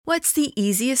What's the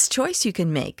easiest choice you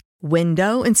can make?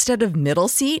 Window instead of middle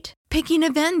seat? Picking a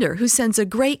vendor who sends a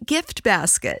great gift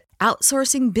basket?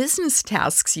 Outsourcing business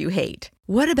tasks you hate?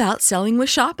 What about selling with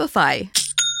Shopify?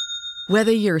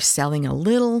 Whether you're selling a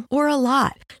little or a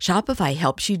lot, Shopify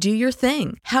helps you do your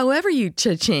thing, however you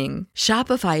cha-ching.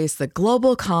 Shopify is the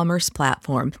global commerce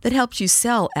platform that helps you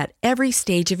sell at every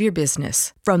stage of your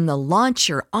business. From the launch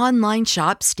your online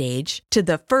shop stage to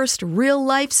the first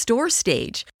real-life store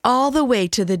stage, all the way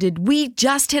to the did we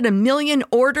just hit a million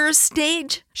orders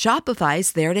stage.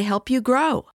 Shopify's there to help you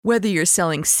grow. Whether you're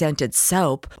selling scented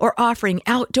soap or offering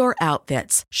outdoor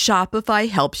outfits, Shopify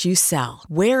helps you sell.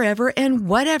 Wherever and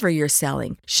whatever you're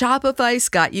selling, Shopify's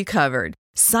got you covered.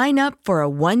 Sign up for a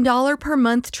 $1 per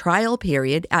month trial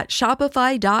period at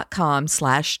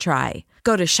shopify.com/try.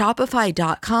 Go to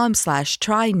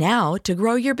shopify.com/try now to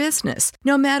grow your business,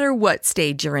 no matter what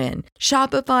stage you're in.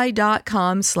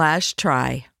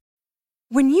 Shopify.com/try.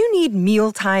 When you need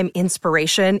mealtime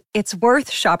inspiration, it's worth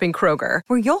shopping Kroger,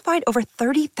 where you'll find over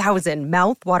 30,000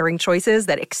 mouth-watering choices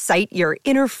that excite your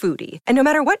inner foodie. And no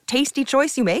matter what tasty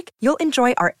choice you make, you'll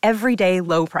enjoy our everyday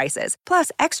low prices,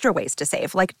 plus extra ways to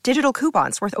save, like digital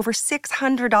coupons worth over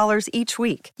 $600 each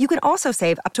week. You can also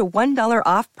save up to $1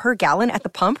 off per gallon at the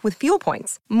pump with fuel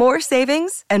points. More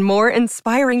savings and more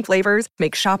inspiring flavors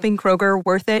make shopping Kroger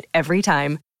worth it every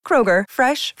time. Kroger,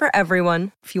 fresh for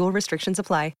everyone. Fuel restrictions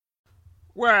apply.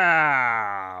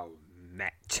 Well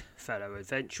met, fellow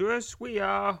adventurers. We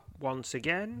are, once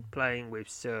again, playing with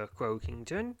Sir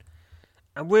Croakington,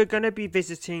 and we're going to be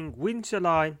visiting Winter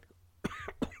Eye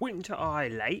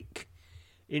Lake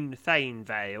in Thane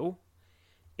Vale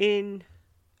in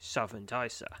southern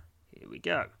Dysa. Here we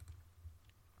go.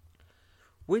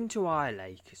 Winter Eye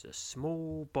Lake is a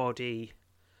small body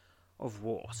of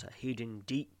water hidden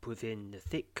deep within the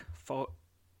thick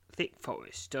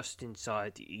forest just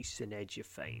inside the eastern edge of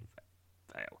Thane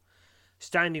Vale.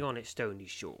 Standing on its stony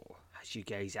shore, as you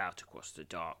gaze out across the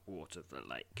dark water of the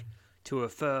lake to a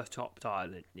fir-topped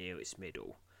island near its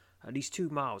middle, at least 2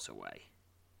 miles away,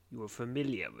 you are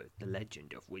familiar with the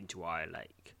legend of Winter Eye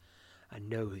Lake, and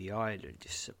know the island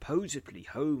is supposedly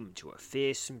home to a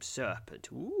fearsome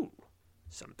serpent. Ooh,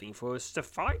 something for us to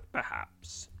fight,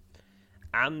 perhaps.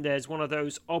 And there's one of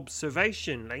those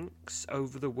observation links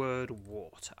over the word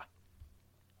water.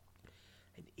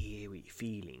 An eerie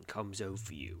feeling comes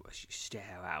over you as you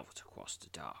stare out across the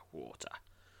dark water.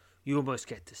 You almost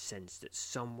get the sense that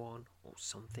someone or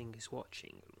something is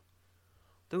watching you,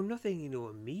 though nothing in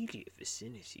your immediate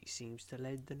vicinity seems to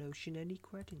lend the notion any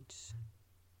credence.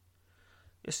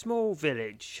 A small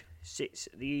village sits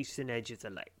at the eastern edge of the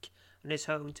lake and is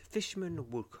home to fishermen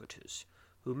and woodcutters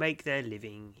who make their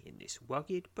living in this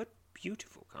rugged but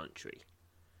beautiful country.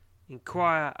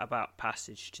 Inquire about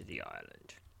passage to the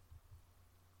island.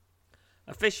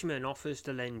 A fisherman offers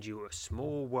to lend you a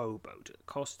small rowboat at the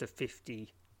cost of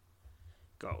 50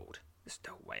 gold. There's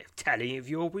no way of telling if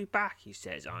you'll be back, he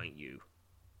says, aren't you?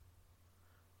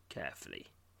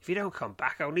 Carefully. If you don't come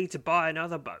back, I'll need to buy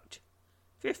another boat.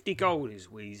 50 gold is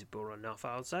reasonable enough,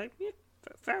 I'll say. Yeah,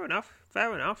 fair enough.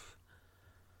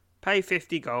 Pay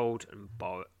 50 gold and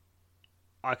borrow it.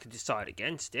 I could decide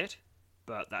against it,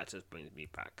 but that just brings me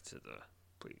back to the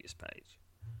previous page.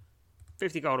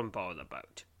 50 gold and borrow the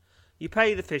boat. You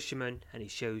pay the fisherman, and he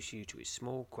shows you to his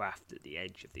small craft at the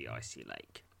edge of the icy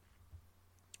lake.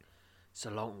 It's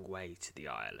a long way to the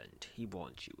island, he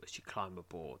warns you as you climb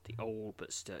aboard the old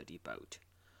but sturdy boat.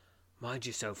 Mind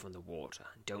yourself on the water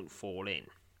and don't fall in.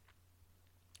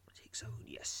 It takes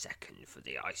only a second for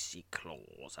the icy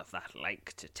claws of that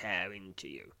lake to tear into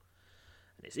you.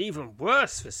 And it's even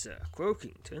worse for Sir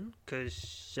Croakington,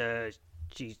 because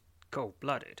she's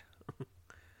cold-blooded.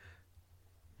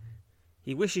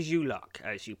 He wishes you luck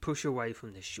as you push away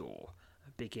from the shore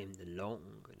and begin the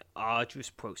long and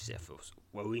arduous process of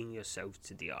rowing yourself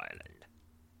to the island.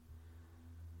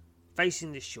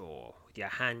 Facing the shore, with your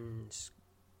hands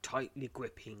tightly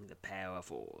gripping the pair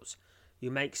of oars,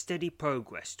 you make steady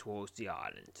progress towards the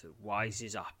island that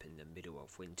rises up in the middle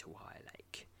of Winter Eye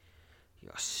Lake.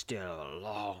 You're still a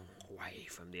long way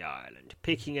from the island,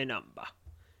 picking a number.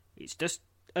 It's just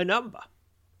a number.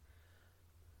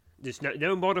 There's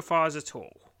no modifiers at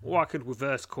all. Or I could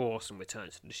reverse course and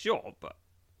return to the shore, but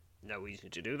no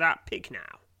reason to do that. Pick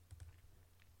now.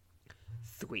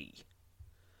 3.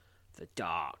 The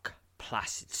dark,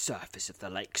 placid surface of the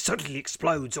lake suddenly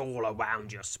explodes all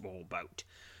around your small boat,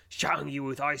 showering you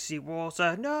with icy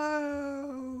water.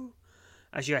 No!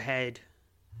 As the head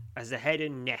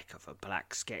and neck of a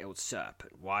black-scaled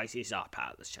serpent rises up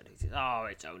out of the shadows. Oh,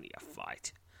 it's only a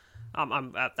fight.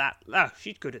 I'm at that. Oh,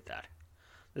 she's good at that.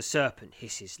 The serpent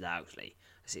hisses loudly,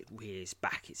 as it rears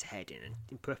back its head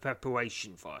in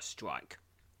preparation for a strike.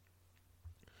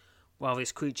 While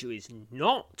this creature is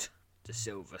not the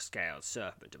silver-scaled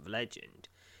serpent of legend,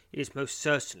 it is most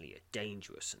certainly a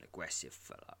dangerous and aggressive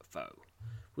foe.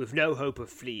 With no hope of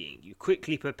fleeing, you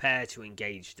quickly prepare to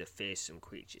engage the fearsome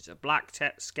creatures. A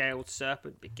black-scaled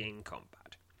serpent begin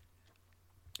combat.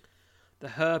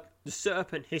 The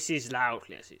serpent hisses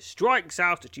loudly as it strikes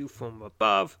out at you from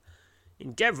above,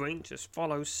 endeavouring to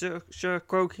follow Sir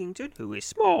Croakington, who is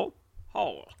small,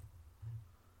 whole.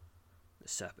 The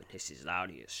serpent hisses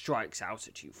loudly as it strikes out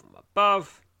at you from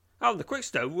above. Oh, the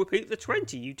quickstone will repeat the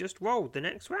 20 you just rolled the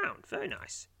next round. Very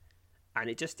nice. And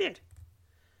it just did.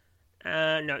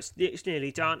 No, it's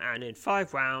nearly done, and in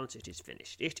 5 rounds it is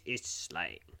finished. It is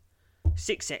slain.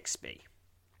 6 XP.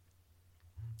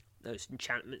 Those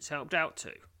enchantments helped out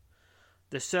too.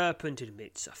 The serpent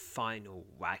emits a final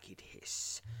ragged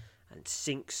hiss and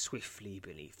sinks swiftly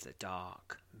beneath the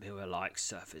dark, mirror-like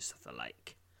surface of the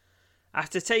lake.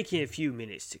 After taking a few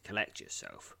minutes to collect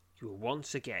yourself, you are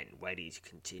once again ready to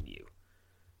continue.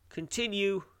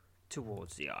 Continue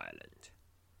towards the island.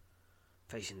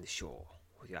 Facing the shore,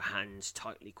 with your hands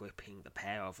tightly gripping the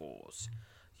pair of oars,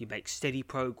 you make steady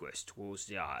progress towards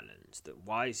the island that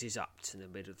rises up to the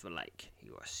middle of the lake.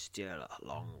 You are still a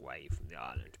long way from the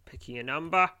island. Picking a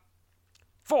number.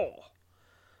 4.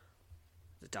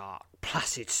 The dark,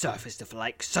 placid surface of the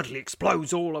lake suddenly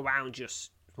explodes all around your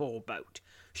small boat,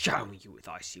 showering you with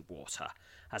icy water,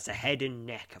 as the head and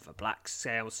neck of a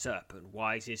black-scaled serpent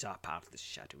rises up out of the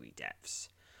shadowy depths.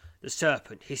 The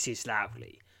serpent hisses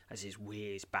loudly as it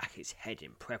rears back its head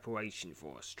in preparation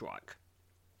for a strike.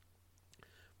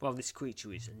 While this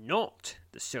creature is not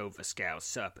the silver-scaled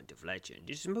serpent of legend,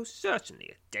 it is most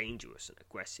certainly a dangerous and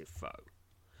aggressive foe.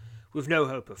 With no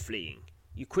hope of fleeing,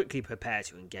 you quickly prepare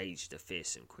to engage the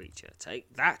fearsome creature.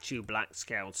 Take that, you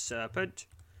black-scaled serpent.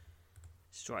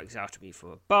 Strikes out at me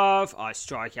from above. I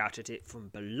strike out at it from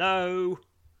below.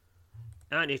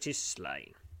 And it is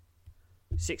slain.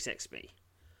 6 XP.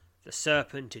 The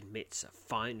serpent emits a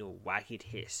final ragged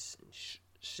hiss and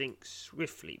sinks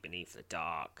swiftly beneath the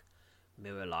dark,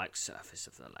 mirror-like surface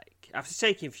of the lake. After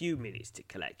taking a few minutes to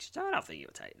collect, I don't think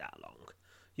it'll take that long.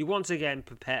 You once again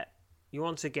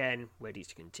ready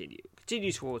to continue.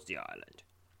 Continue towards the island.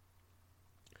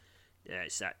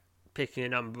 There's that. Picking a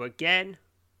number again.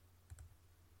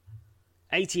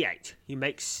 88. You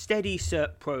make steady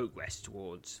progress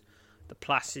towards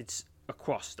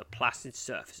across the placid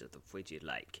surface of the frigid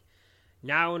lake.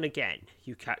 Now and again,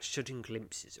 you catch sudden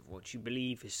glimpses of what you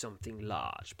believe is something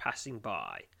large passing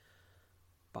by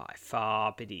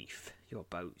far beneath your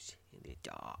boat in the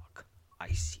dark,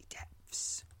 icy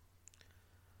depths.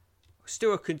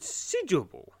 Still a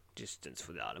considerable distance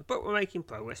for the island, but we're making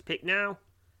progress. Pick now.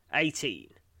 18.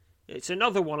 It's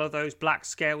another one of those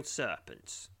black-scaled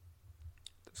serpents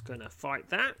that's going to fight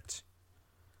that.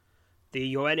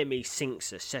 Your enemy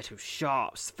sinks a set of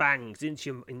sharp fangs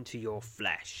into your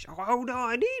flesh. Oh no,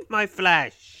 I need my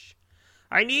flesh.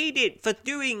 I need it for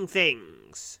doing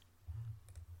things.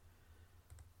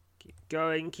 Keep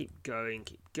going, keep going,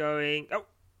 keep going. Oh,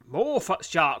 more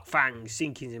shark fangs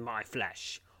sinking in my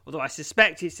flesh. Although I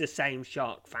suspect it's the same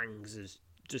shark fangs as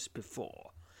just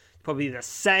before. Probably the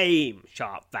same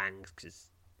sharp fangs because,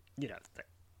 the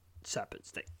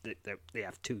serpents, they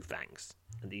have 2 fangs.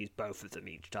 And they use both of them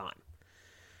each time.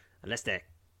 Unless they're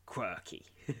quirky.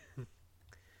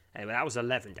 Anyway, that was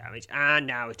 11 damage. And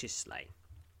now it is slain.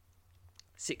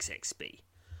 6 XP.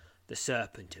 The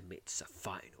serpent emits a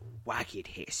final ragged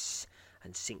hiss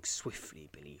and sinks swiftly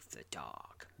beneath the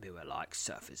dark, mirror-like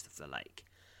surface of the lake.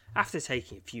 After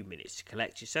taking a few minutes to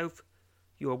collect yourself,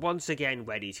 you are once again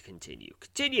ready to continue.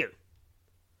 Continue!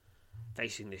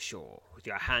 Facing the shore, with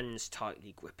your hands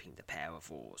tightly gripping the pair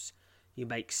of oars, you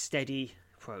make steady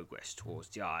progress towards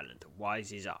the island that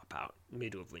rises up out in the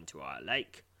middle of Winterire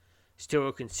Lake. Still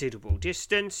a considerable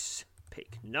distance.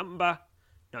 Pick number.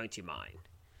 99.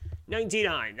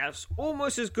 99, that's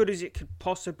almost as good as it could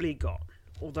possibly got.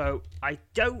 Although, I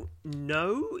don't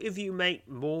know if you make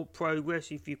more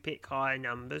progress if you pick higher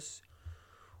numbers.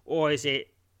 Or is it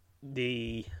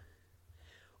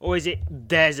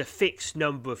there's a fixed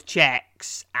number of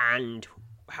checks and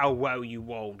how well you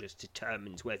roll just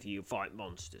determines whether you fight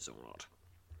monsters or not.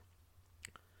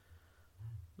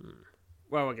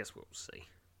 Well, I guess we'll see.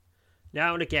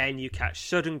 Now and again, you catch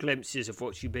sudden glimpses of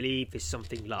what you believe is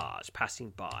something large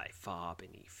passing by far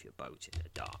beneath your boat in the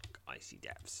dark, icy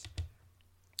depths.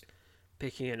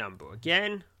 Picking a number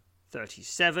again,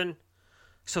 37.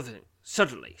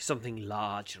 Suddenly, something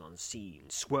large and unseen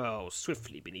swirls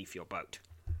swiftly beneath your boat,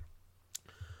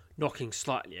 knocking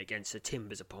slightly against the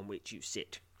timbers upon which you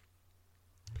sit.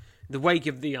 In the wake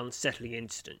of the unsettling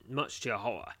incident, much to your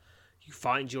horror, you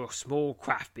find your small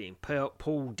craft being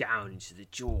pulled down into the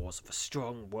jaws of a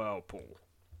strong whirlpool.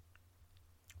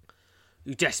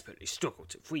 You desperately struggle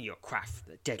to free your craft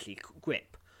from the deadly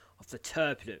grip of the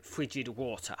turbulent, frigid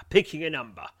water, picking a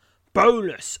number.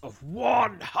 Bonus of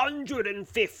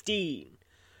 115!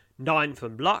 9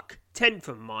 from luck, 10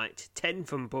 from might, 10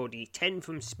 from body, 10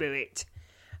 from spirit,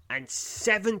 and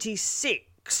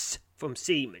 76 from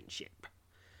seamanship.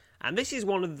 And this is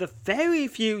one of the very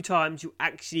few times you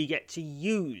actually get to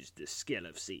use the skill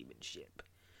of seamanship,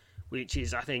 which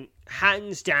is, I think,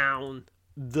 hands down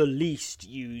the least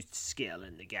used skill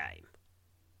in the game.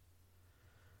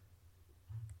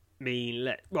 I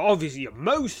mean, obviously the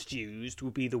most used will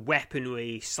be the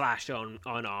weaponry /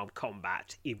 unarmed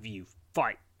combat if you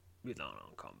fight with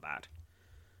unarmed combat.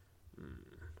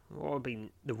 Or the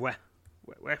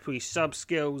weaponry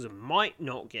sub-skills might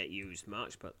not get used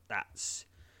much, but that's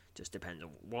just depends on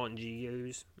what ones you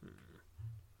use. I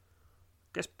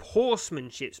guess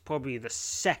horsemanship's probably the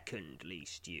second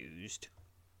least used.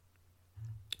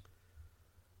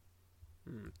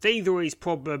 Thievery's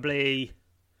probably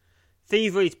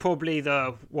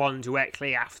the one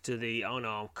directly after the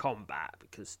unarmed combat,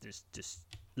 because there's just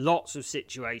lots of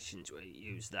situations where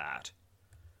you use that.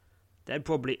 Then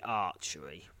probably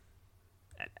archery.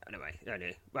 Anyway,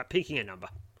 right, picking a number.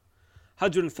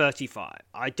 135.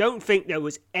 I don't think there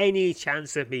was any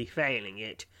chance of me failing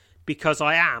it, because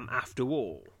I am, after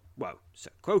all, well,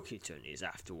 Sir Crokerton is,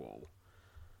 after all,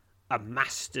 a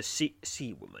master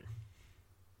sea woman.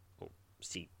 Or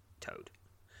sea toad.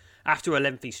 After a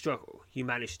lengthy struggle, you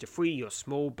manage to free your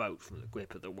small boat from the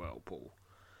grip of the whirlpool,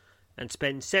 and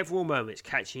spend several moments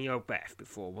catching your breath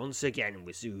before once again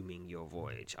resuming your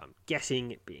voyage. I'm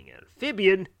guessing it being an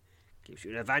amphibian gives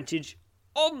you an advantage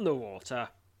on the water,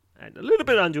 and a little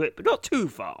bit under it, but not too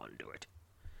far under it.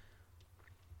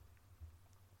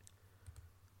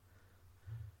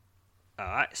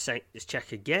 Alright, so let's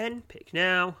check again. Pick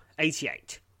now.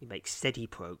 88. You make steady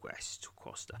progress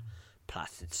across the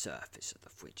placid surface of the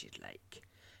frigid lake.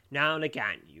 Now and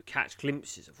again, you catch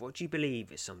glimpses of what you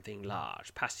believe is something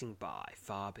large passing by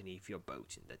far beneath your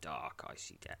boat in the dark,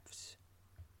 icy depths.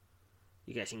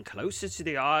 You're getting closer to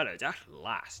the island at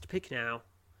last. Pick now.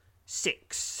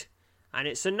 6. And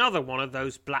it's another one of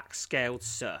those black-scaled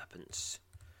serpents.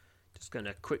 Just going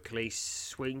to quickly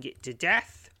swing it to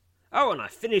death. Oh, and I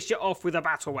finish it off with a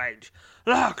battle wedge.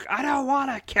 Look, I don't want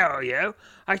to kill you.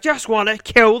 I just want to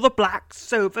kill the black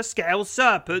silver-scaled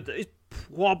serpent that is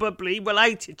probably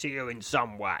related to you in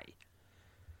some way.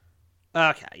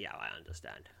 Okay, yeah, I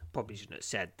understand. Probably shouldn't have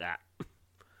said that.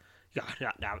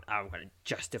 Now I'm going to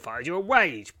justify your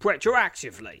wage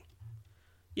retroactively.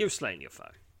 You've slain your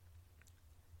foe.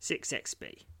 6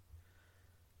 XP.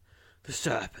 The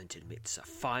serpent emits a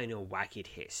final ragged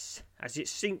hiss as it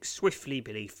sinks swiftly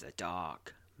beneath the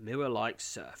dark, mirror-like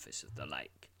surface of the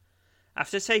lake.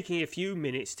 After taking a few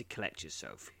minutes to collect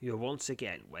yourself, you're once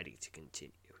again ready to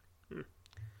continue.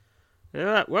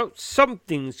 Alright, well,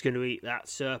 something's going to eat that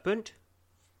serpent.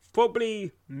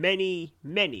 Probably many,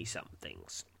 many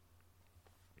somethings.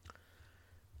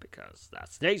 Because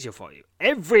that's nature for you.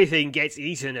 Everything gets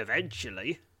eaten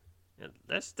eventually,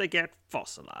 unless they get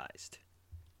fossilized.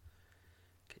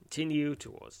 Continue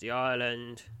towards the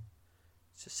island.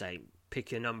 It's the same.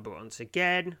 Pick a number once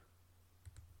again.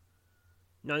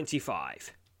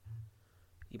 95.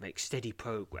 You make steady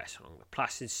progress along the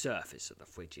placid surface of the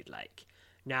frigid lake.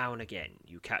 Now and again,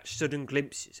 you catch sudden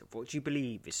glimpses of what you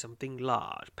believe is something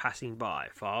large passing by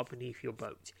far beneath your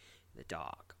boat in the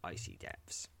dark, icy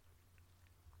depths.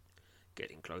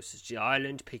 Getting closer to the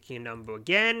island, picking a number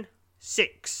again.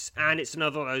 6. And it's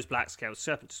another of those black-scaled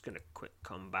serpents. Just going to quick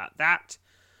combat that.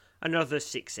 Another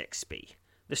 6 XP.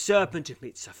 The serpent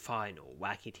emits a final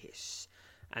ragged hiss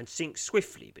and sinks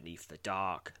swiftly beneath the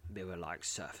dark, mirror-like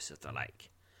surface of the lake.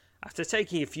 After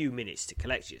taking a few minutes to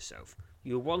collect yourself,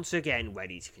 you are once again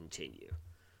ready to continue.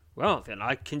 Well, then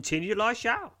I continue I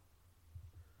shall.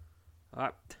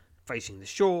 Facing the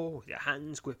shore, with your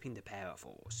hands gripping the pair of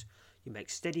oars, you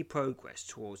make steady progress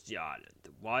towards the island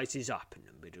that rises up in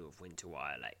the middle of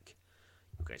Winterwire Lake.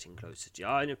 You're getting closer to the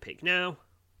island. Pick now.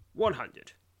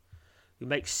 100. You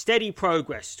make steady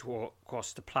progress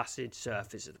across the placid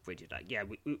surface of the frigid lake. Yeah,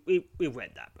 we've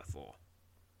read that before.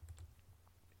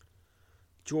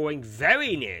 Drawing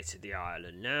very near to the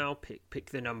island now.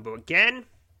 Pick the number again.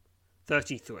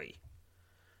 33.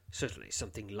 Suddenly,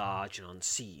 something large and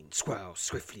unseen swirls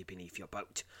swiftly beneath your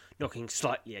boat, knocking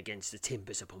slightly against the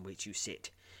timbers upon which you sit.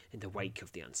 In the wake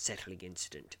of the unsettling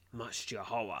incident, much to your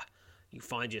horror, you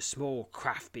find your small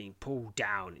craft being pulled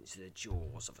down into the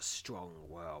jaws of a strong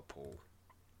whirlpool.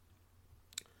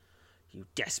 You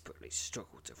desperately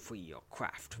struggle to free your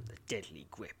craft from the deadly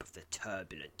grip of the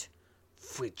turbulent,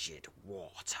 frigid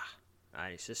water.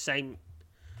 And it's the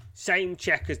same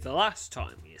check as the last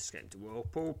time we escaped the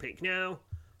whirlpool. Pick now.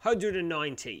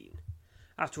 119.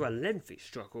 After a lengthy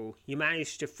struggle, you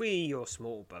manage to free your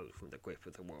small boat from the grip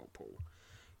of the whirlpool.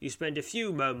 You spend a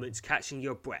few moments catching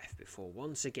your breath before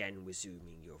once again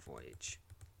resuming your voyage.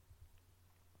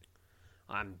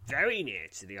 I'm very near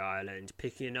to the island.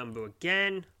 Picking a number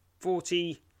again.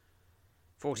 40.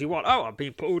 41. Oh, I've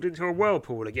been pulled into a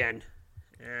whirlpool again.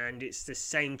 And it's the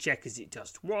same check as it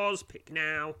just was. Pick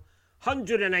now.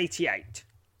 188.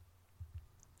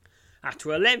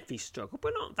 After a lengthy struggle,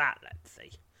 but not that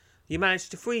lengthy, you manage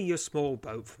to free your small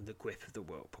boat from the grip of the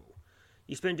whirlpool.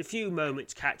 You spend a few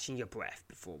moments catching your breath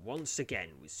before once again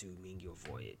resuming your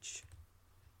voyage.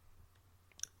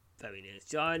 Very near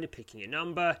the island, picking a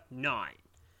number, 9.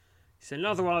 It's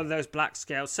another one of those black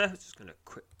scales, so I'm just going to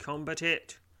quick combat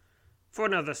it. For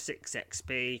another 6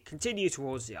 XP, continue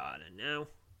towards the island now.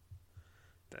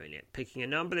 Very near, picking a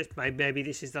number, maybe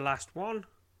this is the last one.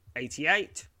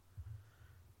 88.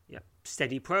 Yep,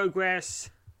 steady progress.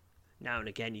 Now and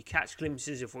again you catch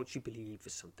glimpses of what you believe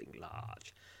is something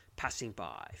large, passing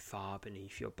by far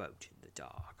beneath your boat in the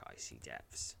dark, icy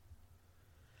depths.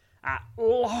 At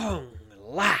long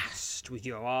last, with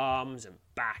your arms and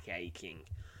back aching,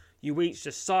 you reach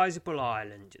the sizable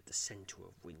island at the centre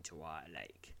of Winterwire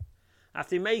Lake.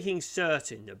 After making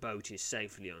certain the boat is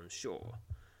safely on shore,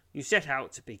 you set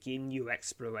out to begin your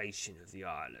exploration of the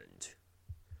island.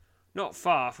 Not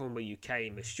far from where you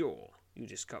came ashore, you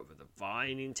discover the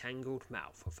vine-entangled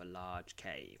mouth of a large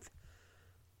cave.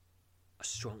 A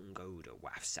strong odour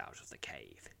wafts out of the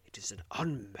cave. It is an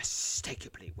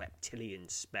unmistakably reptilian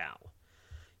smell.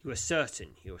 You are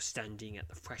certain you are standing at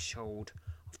the threshold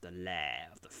of the lair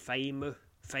of the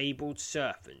fabled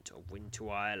serpent of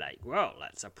Winterwire Lake. Well,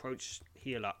 let's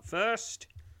heal up first,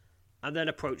 and then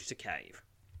approach the cave.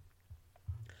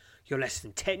 You're less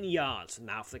than 10 yards from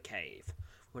the mouth of the cave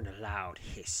when a loud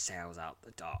hiss sails out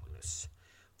the darkness,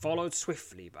 followed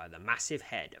swiftly by the massive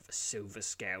head of a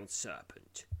silver-scaled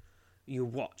serpent. You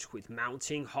watch with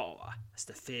mounting horror as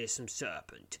the fearsome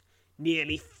serpent,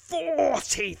 nearly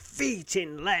 40 feet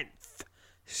in length,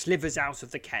 slithers out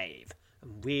of the cave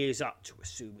and rears up to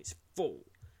assume its full,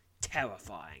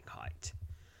 terrifying height.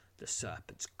 The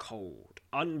serpent's cold,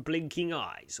 unblinking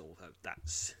eyes, although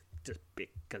that's just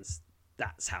because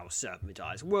that's how serpent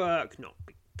eyes work, not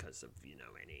because of,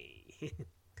 any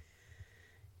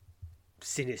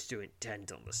sinister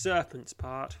intent on the serpent's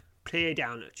part, peer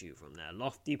down at you from their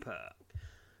lofty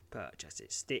perch as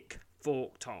its thick,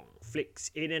 forked tongue flicks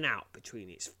in and out between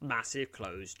its massive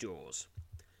closed jaws.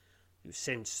 You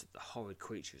sense that the horrid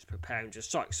creature is preparing to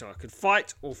strike, so I could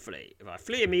fight or flee. If I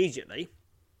flee immediately,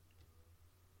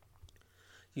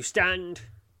 you turn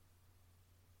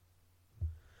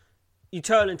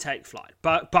and take flight,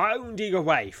 bounding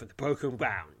away from the broken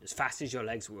ground as fast as your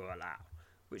legs will allow,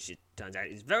 which it turns out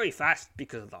is very fast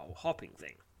because of the whole hopping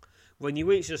thing. When you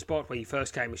reach the spot where you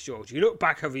first came ashore, you look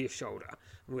back over your shoulder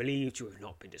and relieved you have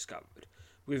not been discovered.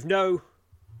 With no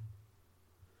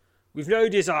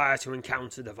desire to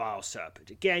encounter the vile serpent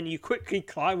again, you quickly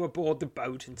climb aboard the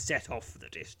boat and set off for the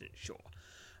distant shore.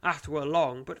 After a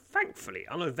long, but thankfully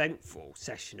uneventful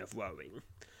session of rowing,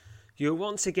 you are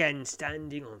once again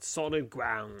standing on solid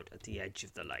ground at the edge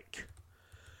of the lake.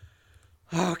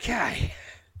 Okay.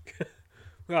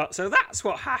 Well, so that's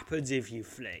what happens if you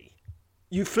flee.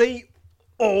 You flee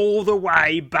all the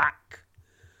way back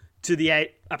to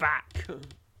the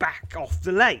back off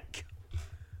the lake.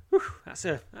 Whew, that's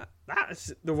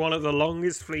one of the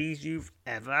longest flees you've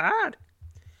ever had.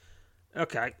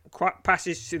 Okay,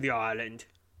 passage to the island.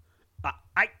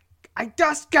 I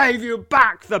just gave you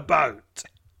back the boat.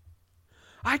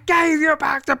 I gave you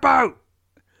back the boat.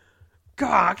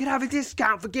 God, I could have a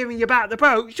discount for giving you back the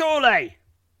boat, surely.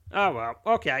 Oh well,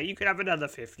 okay, you could have another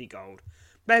 50 gold.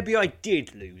 Maybe I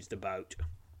did lose the boat.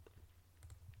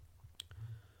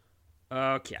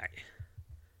 Okay,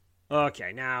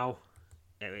 now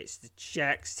it's the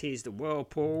checks. Here's the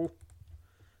whirlpool.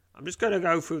 I'm just going to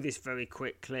go through this very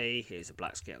quickly. Here's a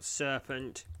black-scaled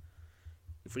serpent.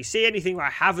 If we see anything I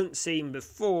haven't seen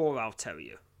before, I'll tell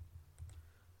you.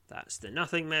 That's the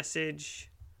nothing message.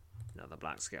 Another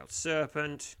black-scaled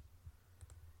serpent.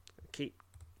 Keep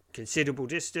considerable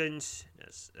distance.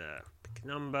 There's pick a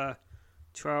number.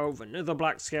 12, another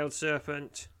black-scaled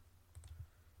serpent.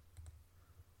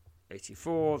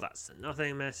 84, that's the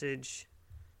nothing message.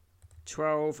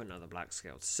 12, another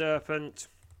black-scaled serpent.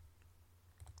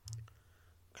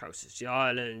 Closest to the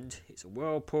island, it's a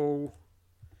whirlpool.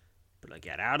 But I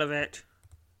get out of it.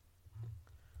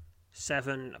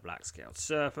 7, a black-scaled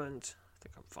serpent. I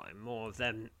think I'm finding more of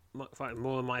them, finding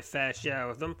more than my fair share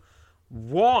of them.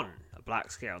 1, a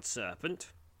black-scaled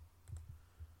serpent.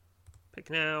 Pick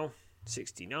now.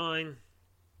 69.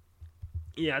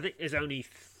 Yeah, I think there's only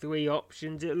 3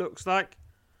 options, it looks like.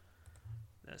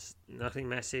 There's nothing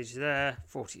message there.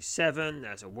 47,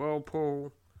 there's a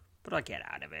whirlpool, but I get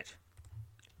out of it.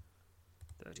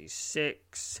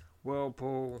 36,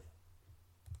 whirlpool.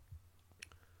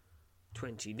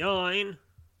 29,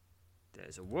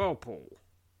 there's a whirlpool.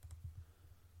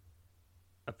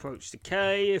 Approach the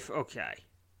cave.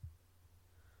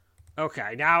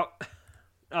 Okay, now...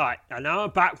 Alright, and now I'm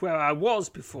back where I was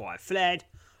before I fled.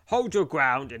 Hold your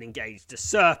ground and engage the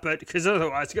serpent, because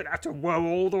otherwise you're going to have to whirl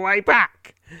all the way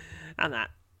back. And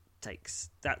that takes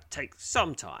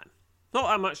some time. Not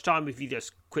that much time if you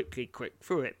just quickly click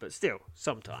through it, but still,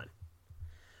 some time.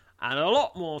 And a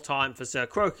lot more time for Sir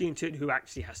Croakington, who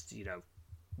actually has to,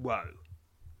 whoa.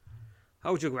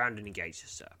 Hold your ground and engage the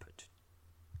serpent.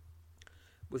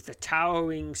 With the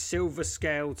towering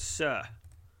silver-scaled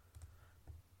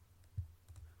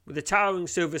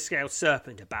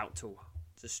serpent about to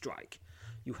strike,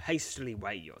 you hastily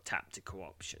weigh your tactical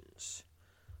options.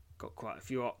 Got quite a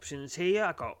few options here.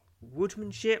 I got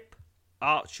woodmanship,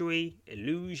 archery,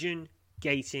 illusion,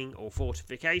 gating, or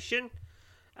fortification.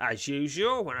 As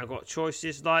usual, when I got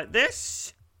choices like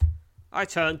this, I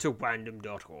turn to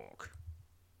random.org.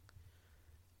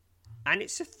 And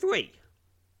it's a 3.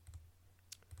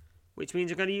 Which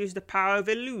means I'm going to use the power of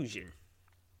illusion.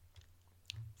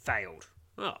 Failed.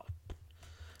 Oh.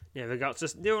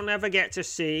 You'll never get to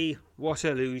see what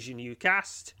illusion you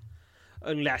cast.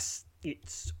 Unless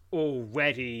it's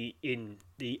already in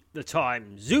the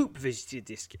time Zoop visited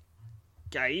this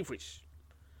cave, which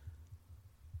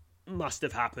must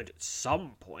have happened at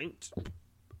some point.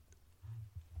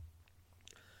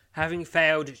 Having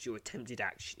failed at your attempted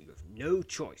action, you have no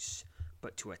choice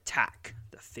but to attack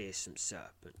the fearsome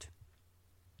serpent.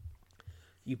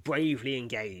 You bravely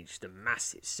engage the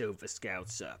massive silver-scaled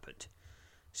serpent.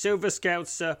 Silver-scaled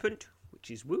serpent,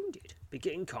 which is wounded,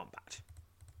 begin combat.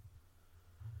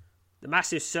 The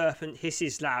massive serpent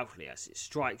hisses loudly as it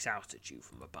strikes out at you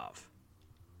from above.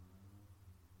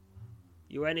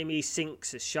 Your enemy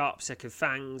sinks a sharp set of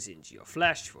fangs into your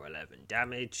flesh for 11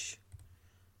 damage.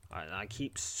 I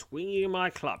keep swinging my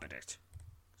club at it.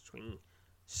 Swing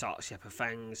sharp set of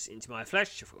fangs into my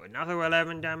flesh for another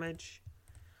 11 damage.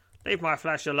 Leave my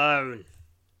flesh alone.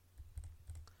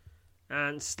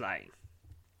 And slain.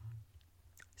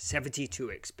 72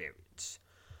 experience.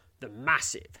 The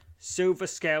massive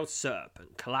silver-scaled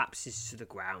serpent collapses to the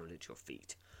ground at your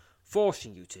feet,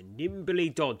 forcing you to nimbly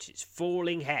dodge its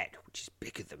falling head, which is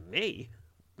bigger than me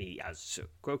as Sir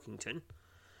Croakington.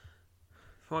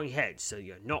 Falling head so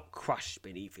you're not crushed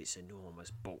beneath its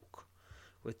enormous bulk.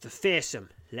 With the fearsome,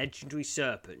 legendary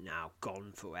serpent now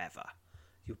gone forever,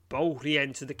 you boldly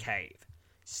enter the cave,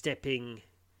 stepping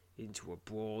into a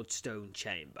broad stone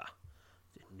chamber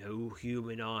that no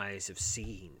human eyes have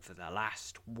seen for the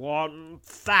last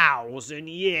 1,000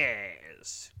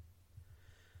 years.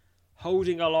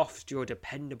 Holding aloft your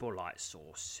dependable light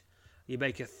source, you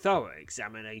make a thorough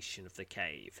examination of the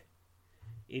cave.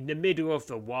 In the middle of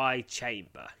the wide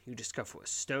chamber, you discover a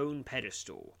stone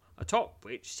pedestal, atop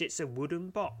which sits a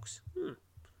wooden box.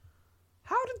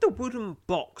 How did the wooden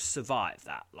box survive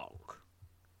that long?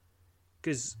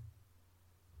 Because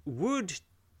wood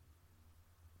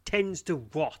tends to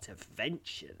rot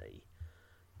eventually.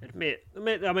 I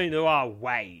mean, there are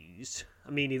ways.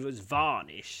 I mean, if it was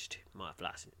varnished, it might have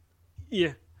lasted.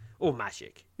 Yeah, or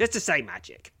magic. Let's just say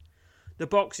magic. The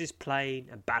box is plain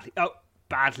and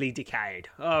badly decayed.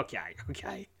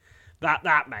 Okay.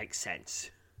 That makes sense.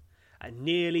 And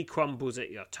nearly crumbles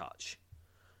at your touch.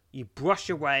 You brush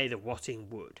away the rotting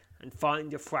wood and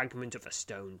find a fragment of a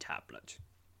stone tablet.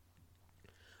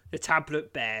 The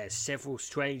tablet bears several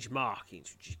strange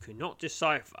markings which you cannot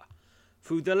decipher,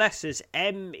 though the letters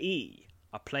M-E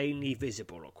are plainly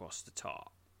visible across the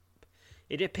top.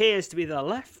 It appears to be the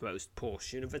leftmost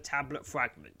portion of a tablet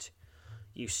fragment.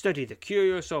 You study the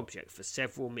curious object for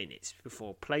several minutes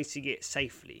before placing it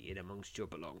safely in amongst your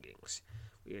belongings.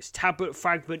 Here's tablet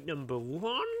fragment number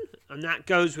 1, and that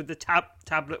goes with the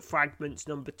tablet fragments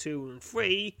number 2 and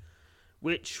 3,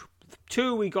 which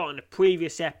 2 we got in a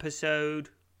previous episode,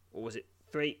 or was it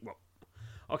 3? Well,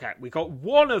 okay, we got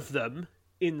one of them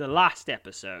in the last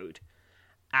episode,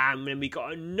 and then we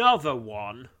got another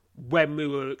one when we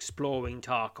were exploring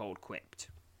Tarkold Crypt.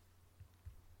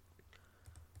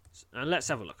 And let's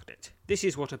have a look at it. This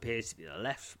is what appears to be the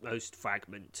leftmost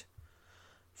fragment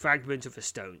of a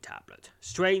stone tablet.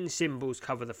 Strange symbols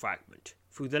cover the fragment.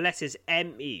 through the letters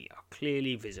ME are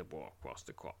clearly visible across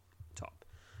the top.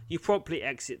 You promptly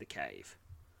exit the cave.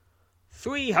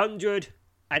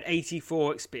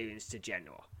 384 experience to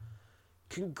General.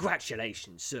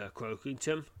 Congratulations, Sir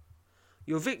Croakington.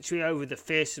 Your victory over the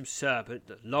fearsome serpent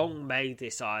that long made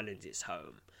this island its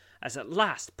home has at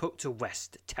last put to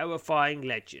rest the terrifying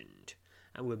legend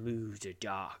and removed a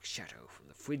dark shadow from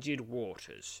the frigid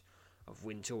waters of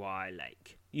Winter Eye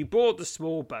Lake. You board the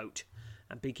small boat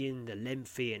and begin the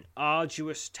lengthy and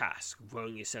arduous task of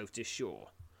rowing yourself to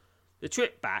shore. The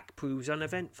trip back proves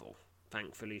uneventful.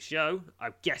 Thankfully so.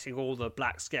 I'm guessing all the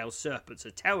black-scaled serpents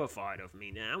are terrified of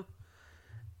me now.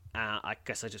 I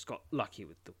guess I just got lucky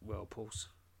with the whirlpools.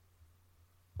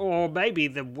 Or maybe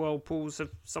the whirlpools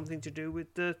have something to do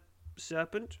with the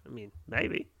serpent. I mean,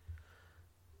 maybe.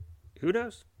 Who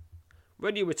knows?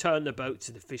 When you return the boat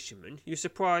to the fisherman, you're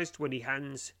surprised when he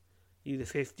hands you the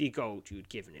 50 gold you'd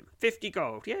given him. 50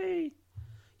 gold, yay!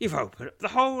 You've opened up the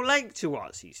whole lake to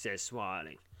us, he says,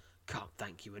 smiling. Can't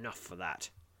thank you enough for that.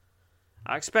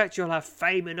 I expect you'll have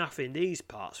fame enough in these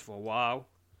parts for a while.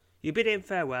 You bid him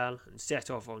farewell and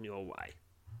set off on your way.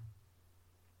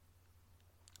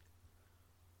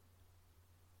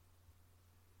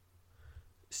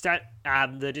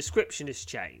 And the description has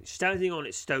changed. Standing on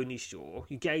its stony shore,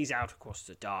 you gaze out across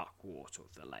the dark water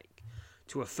of the lake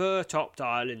to a fir-topped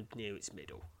island near its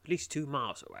middle, at least 2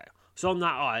 miles away. It's on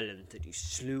that island that you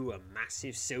slew a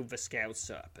massive silver-scaled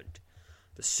serpent,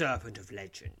 the serpent of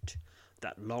legend,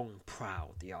 that long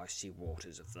prowled the icy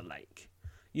waters of the lake.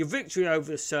 Your victory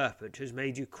over the serpent has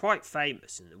made you quite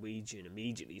famous in the region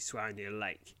immediately surrounding the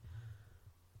lake,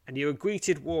 and you are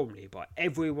greeted warmly by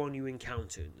everyone you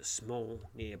encounter in the small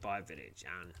nearby village.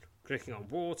 And clicking on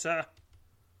water,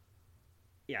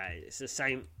 yeah, it's the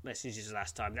same message as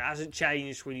last time. That hasn't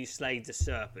changed when you slayed the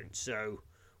serpent, so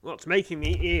what's making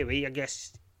me eerie, I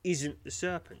guess, isn't the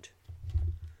serpent.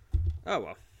 Oh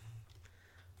well.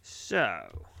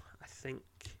 So, I think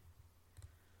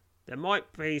there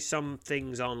might be some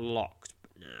things unlocked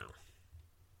now.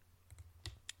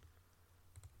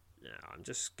 Now, I'm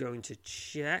just going to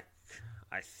check.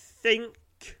 I think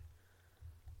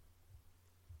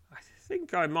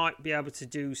I might be able to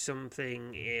do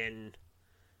something in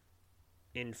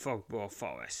Fogbore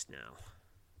Forest now.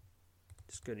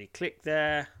 Just going to click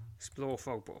there, explore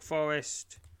Fogbore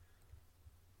Forest.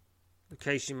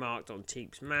 Location marked on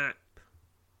Teep's map.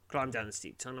 Climb down the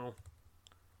steep tunnel.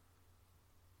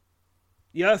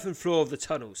 The earthen floor of the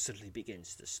tunnel suddenly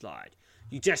begins to slide.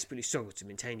 You desperately struggle to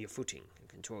maintain your footing and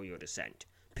control your descent.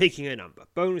 Picking a number.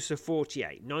 Bonus of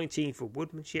 48. 19 for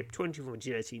woodmanship, 20 from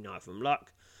agility, 9 from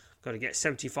luck. Got to get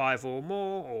 75 or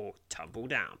more or tumble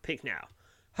down. Pick now.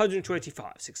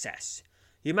 125. Success.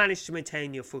 You managed to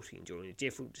maintain your footing during a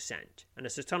difficult descent, and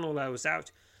as the tunnel lowers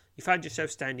out, you find yourself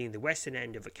standing in the western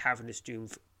end of a cavernous,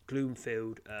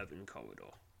 gloom-filled urban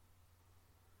corridor.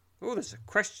 Oh, there's a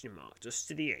question mark just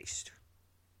to the east.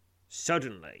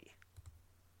 Suddenly,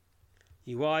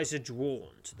 your eyes are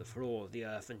drawn to the floor of the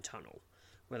earthen tunnel,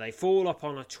 where they fall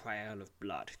upon a trail of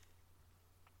blood.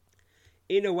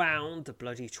 In around the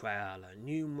bloody trail are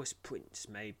numerous prints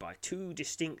made by 2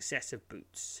 distinct sets of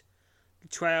boots. The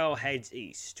trail heads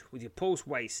east, with your pulse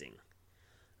racing,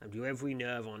 and your every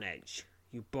nerve on edge.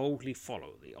 You boldly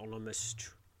follow the ominous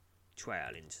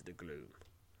trail into the gloom.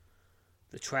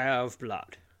 The trail of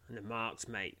blood and the marks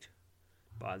made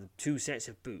by the 2 sets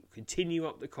of boots continue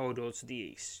up the corridor to the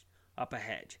east. Up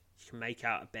ahead, you can make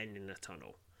out a bend in the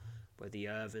tunnel, where the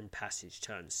earthen passage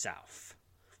turns south.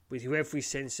 With your every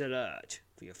sense alert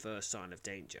for your first sign of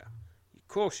danger, you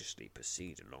cautiously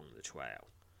proceed along the trail.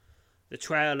 The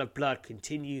trail of blood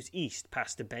continues east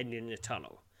past the bend in the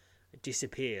tunnel and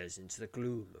disappears into the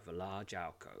gloom of a large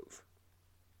alcove.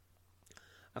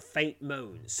 A faint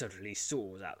moan suddenly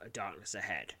soars out of the darkness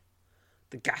ahead.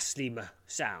 The ghastly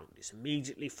sound is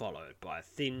immediately followed by a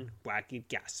thin, ragged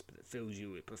gasp that fills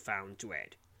you with profound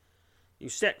dread. You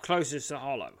step closer to the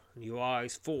hollow, and your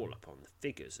eyes fall upon the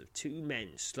figures of 2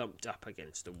 men slumped up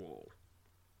against the wall.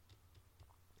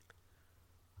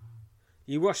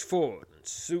 You rush forward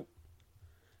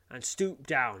and stoop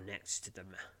down next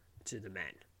to the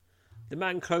men. The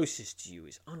man closest to you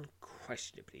is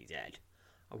unquestionably dead.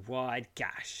 A wide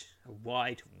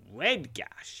red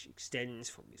gash extends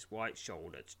from his white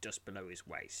shoulder to just below his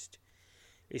waist.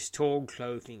 His torn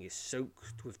clothing is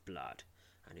soaked with blood,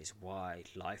 and his wide,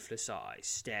 lifeless eyes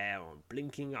stare on,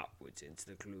 blinking upwards into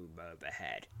the gloom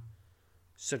overhead.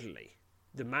 Suddenly,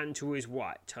 the man to his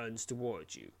right turns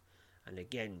towards you, and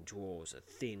again draws a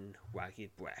thin,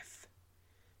 ragged breath.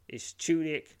 His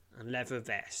tunic and leather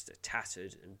vest are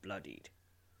tattered and bloodied,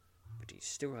 but he's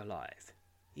still alive,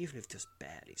 even if just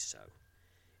barely so.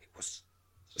 was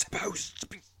supposed to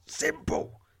be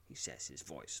simple, he says, his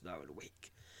voice low and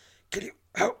weak. Can you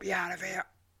help me out of here?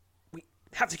 We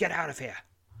have to get out of here.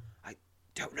 I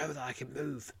don't know that I can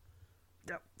move.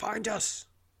 Now, find us.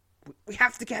 We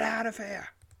have to get out of here.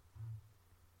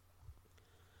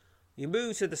 You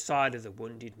move to the side of the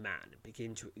wounded man and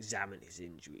begin to examine his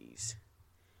injuries.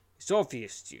 It's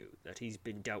obvious to you that he's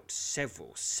been dealt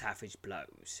several savage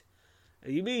blows,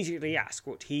 and you immediately ask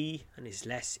what he and his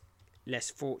less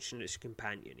fortunate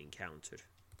companion encountered.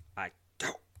 I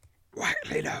don't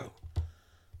rightly know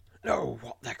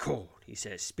what they're called, he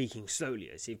says, speaking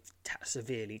slowly as if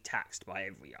severely taxed by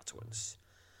every utterance.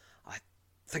 I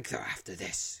think they're after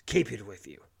this. Keep it with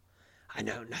you. I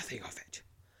know nothing of it,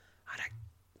 and I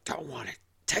don't want to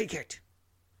take it.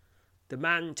 The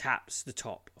man taps the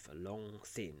top of a long,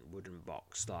 thin wooden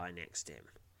box lying next to him.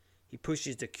 He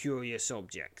pushes the curious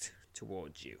object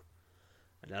towards you.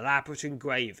 An elaborate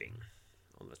engraving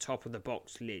on the top of the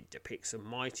box lid depicts a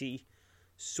mighty,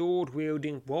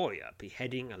 sword-wielding warrior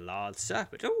beheading a large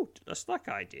serpent. Oh, just like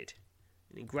I did.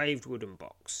 An engraved wooden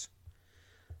box.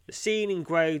 The scene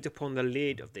engraved upon the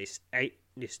lid of this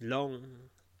long,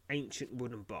 ancient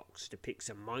wooden box depicts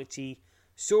a mighty,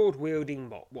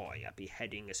 sword-wielding warrior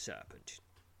beheading a serpent.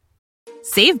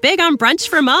 Save big on brunch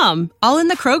for mom, all in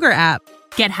the Kroger app.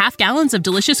 Get half gallons of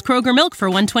delicious Kroger milk for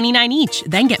 $1.29 each.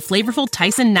 Then get flavorful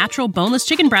Tyson natural boneless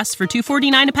chicken breasts for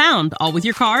 $2.49 a pound, all with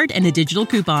your card and a digital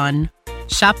coupon.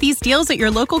 Shop these deals at your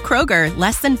local Kroger,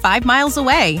 less than 5 miles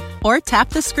away. Or tap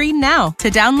the screen now to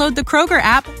download the Kroger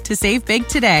app to save big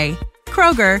today.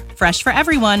 Kroger, fresh for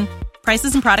everyone.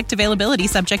 Prices and product availability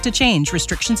subject to change.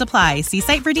 Restrictions apply. See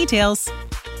site for details.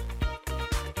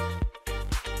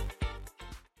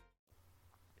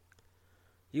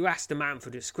 You ask the man for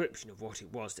a description of what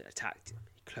it was that attacked him.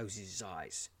 He closes his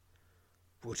eyes.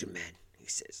 Wooden men, he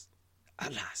says.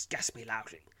 Alas, gasp me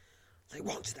loudly. They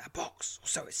wanted that box, or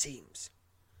so it seems.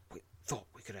 We thought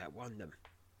we could outrun them,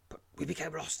 but we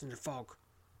became lost in the fog.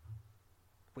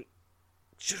 We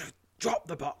should have dropped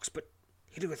the box, but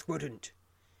Hildreth wouldn't.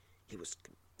 He was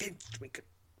convinced we could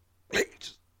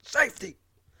reach safety.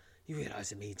 You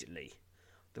realise immediately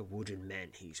the wooden men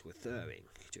he's referring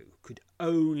to could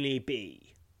only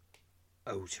be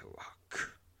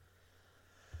Otorok.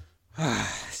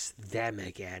 It's them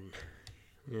again.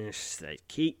 Yes, they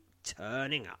keep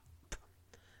turning up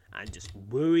and just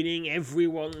ruining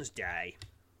everyone's day.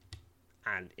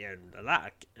 And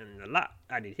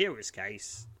in Hira's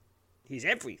case, he's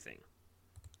everything.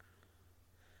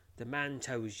 The man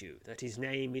tells you that his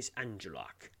name is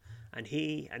Angelak, and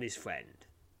he and his friend,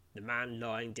 the man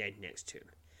lying dead next to him,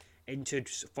 entered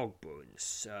Fogborough in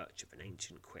search of an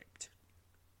ancient crypt.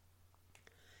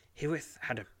 Hiraeth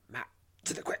had a map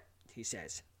to the crypt, he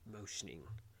says, motioning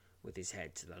with his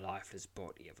head to the lifeless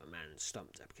body of a man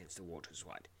slumped up against the water's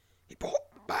right. He bought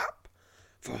a map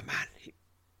for a man he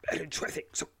met in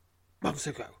traffic some months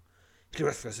ago.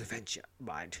 Hiraeth was a venture,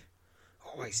 mind,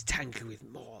 always tangled with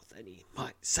more than he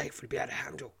might safely be able to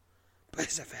handle. But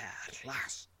his affair at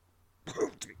last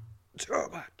proved to be too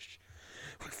much.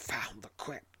 We found the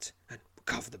crypt and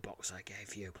recovered the box I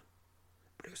gave you.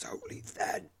 But it was only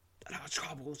then that our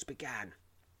troubles began.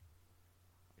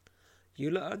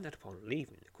 You learn that upon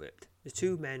leaving the crypt, the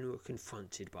two men were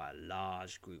confronted by a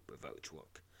large group of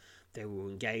Otorok. They were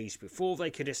engaged before they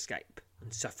could escape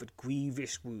and suffered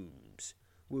grievous wounds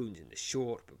in the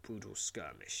short but brutal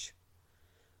skirmish.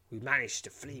 We managed to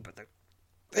flee, but the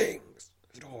things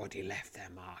had already left their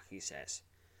mark, he says,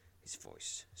 his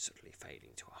voice suddenly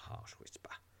fading to a harsh whisper.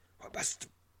 We must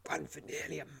have run for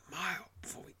nearly a mile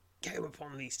before we came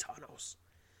upon these tunnels.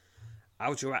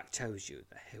 Algerak tells you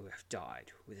that Hiraeth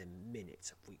died within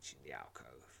minutes of reaching the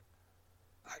alcove.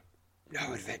 I'm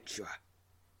no adventurer,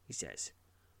 he says,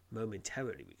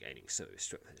 momentarily regaining some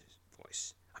strength in his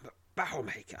voice. I'm a barrel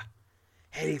maker,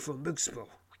 heading for Merzekk.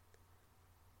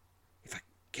 If I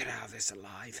get out of this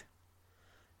alive,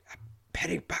 I'm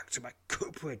heading back to my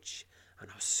cooperage,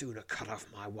 and I'll sooner cut off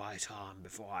my right arm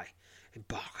before I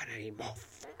embark on any more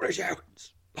foolish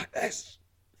errands like this.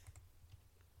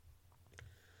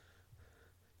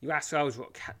 You ask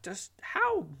Algerak just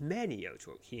how many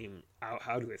Otorok he and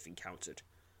Hildreth encountered.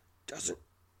 Doesn't,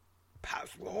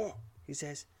 perhaps more, he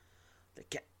says. They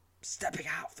kept stepping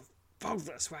out of the fog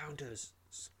that surrounded us.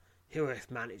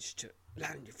 Hildreth managed to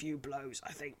land a few blows,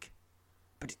 I think,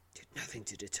 but it did nothing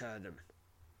to deter them.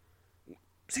 You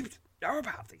seem to know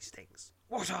about these things.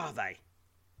 What are they?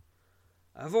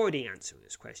 Avoiding answering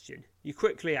this question, you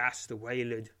quickly ask the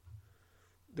wayward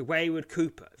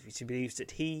Cooper if he believes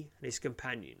that he and his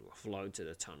companion were followed to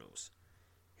the tunnels.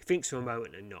 He thinks for a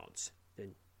moment and nods,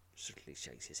 then suddenly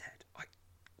shakes his head. I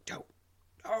don't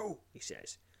 "No," he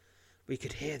says. We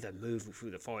could hear them moving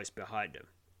through the forest behind them,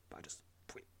 but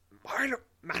we might have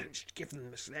managed to give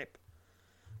them the slip.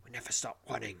 We never stopped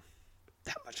running.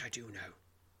 That much I do know.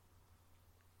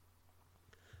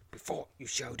 Before you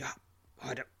showed up,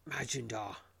 I'd imagined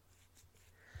our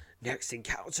next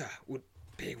encounter would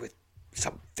be with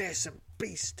some fearsome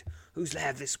beast whose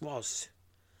lair this was.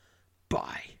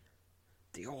 By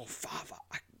the All-Father,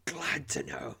 I'm glad to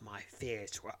know my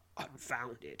fears were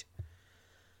unfounded.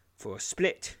 For a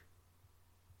split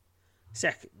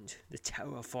second, the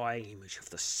terrifying image of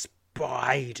the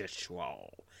spider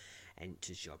troll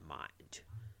enters your mind.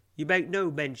 You make no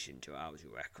mention to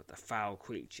Merzekk of the foul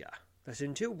creature that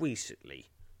until recently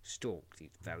stalked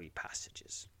these very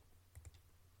passages.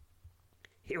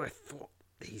 He would have thought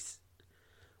these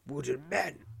wooden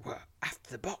men were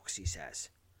after the box, he says.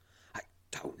 I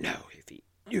don't know if he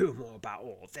knew more about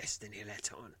all this than he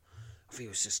let on, or if he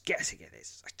was just guessing at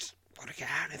this. I just want to get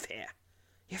out of here.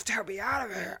 You have to help me out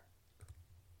of here.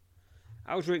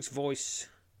 Aldrich's voice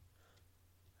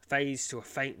fades to a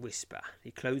faint whisper.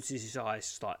 He closes his eyes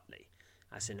slightly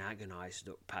as an agonized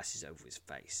look passes over his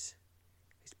face.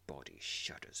 His body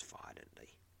shudders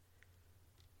violently.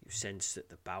 You sense that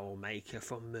the barrel maker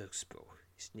from Merzekk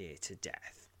is near to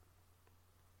death.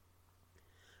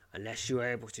 Unless you are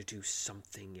able to do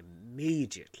something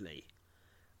immediately,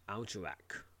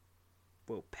 Merzekk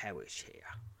will perish here.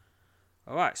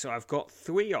 Alright, so I've got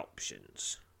 3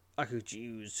 options. I could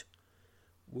use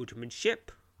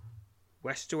woodmanship,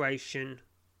 restoration,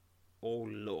 or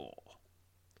law.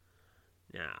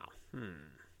 Now,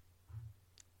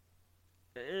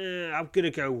 I'm going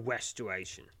to go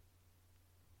restoration.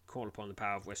 Call upon the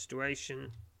power of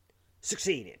restoration.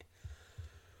 Succeeded.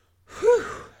 Whew.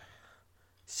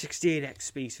 16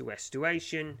 XP to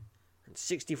restoration and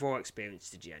 64 experience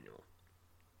to general.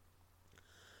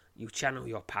 You channel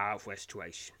your power of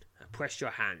restoration and press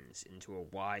your hands into a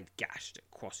wide gash that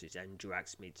crosses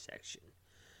Merzek's midsection.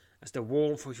 As the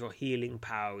warmth of your healing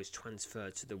power is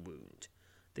transferred to the wound,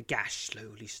 the gash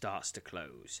slowly starts to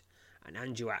close, and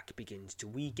Merzekk begins to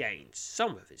regain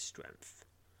some of his strength.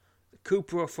 The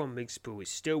Cooper from Merzekk is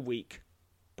still weak,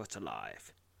 but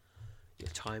alive. Your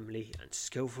timely and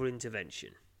skillful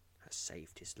intervention has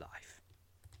saved his life.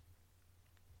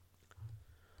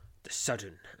 The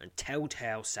sudden and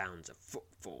telltale sounds of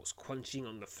footfalls crunching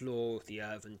on the floor of the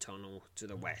earthen tunnel to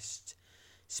the west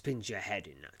spins your head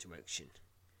in that direction.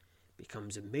 It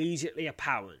becomes immediately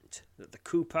apparent that the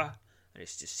Cooper and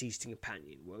his deceased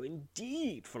companion were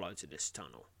indeed followed to this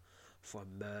tunnel, for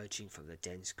emerging from the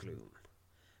dense gloom,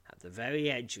 at the very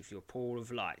edge of your pool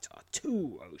of light are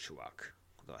 2 Merzekk,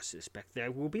 although I suspect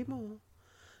there will be more.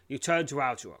 You turn to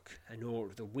Merzekk and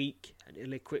order the weak and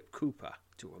ill-equipped Cooper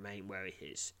to remain where he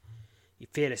is. He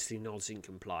fearlessly nods in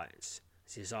compliance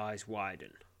as his eyes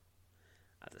widen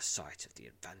at the sight of the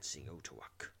advancing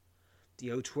Merzekk. The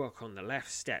Merzekk on the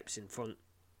left steps in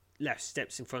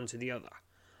front of the other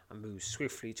and moves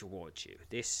swiftly towards you.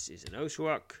 This is an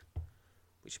Merzekk,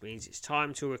 which means it's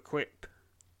time to equip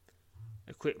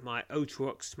my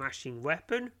Merzekk smashing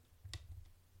weapon.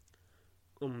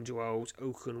 Umdwell's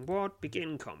Oaken Wad,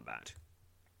 begin combat.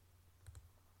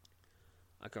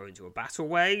 I go into a battle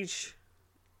wage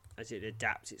as it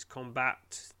adapts its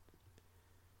combat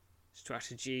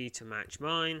strategy to match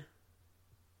mine.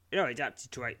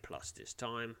 Adapted to 8+ this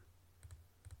time.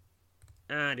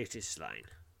 And it is slain.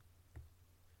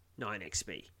 9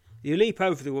 XP. You leap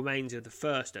over the remains of the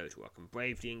first Merzekk and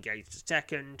bravely engage the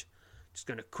second. Just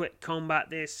going to quick combat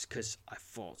this because I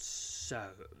fought so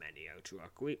many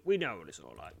Merzekk. We know what it's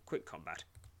all like. Quick combat.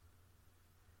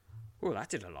 Oh, that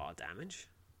did a lot of damage.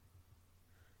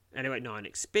 Anyway, 9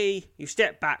 XP. You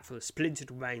step back from the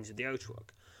splintered remains of the Merzekk,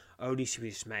 only to be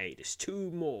dismayed as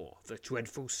 2 more of the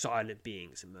dreadful silent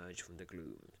beings emerge from the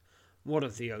gloom. One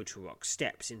of the Merzekk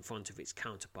steps in front of its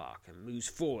counterpart and moves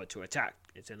forward to attack.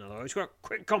 It's another Merzekk.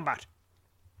 Quick combat.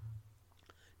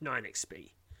 9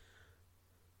 XP.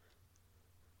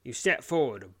 You step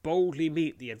forward and boldly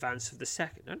meet the advance of the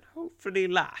second, and hopefully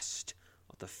last,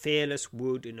 of the fearless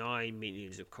wood and iron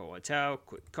minions of Coatel.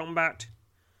 Quick combat.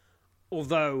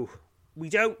 Although, we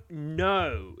don't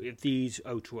know if these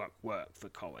Merzekk work for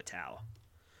Coatel.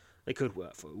 They could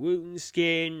work for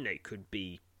Runeskin, they could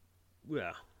be,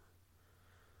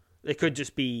 they could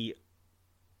just be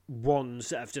ones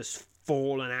that have just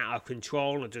fallen out of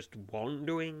control and just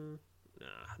wandering.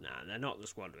 No, they're not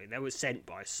just wandering. They were sent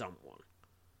by someone.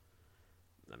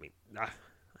 I mean, I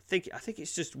think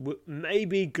it's just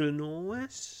maybe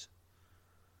Glenorris.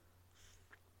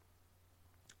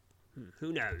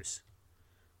 Who knows?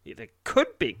 If it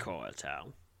could be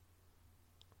Coatel.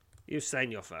 You've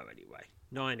slain your foe anyway.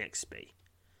 9 XP.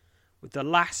 With the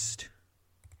last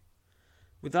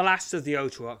of the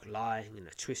Otrok lying in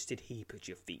a twisted heap at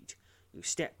your feet, you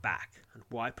step back and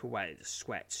wipe away the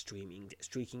sweat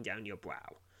streaking down your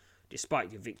brow.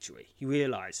 Despite your victory, you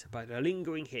realise by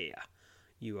lingering here,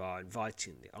 you are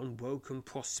inviting the unbroken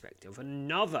prospect of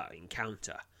another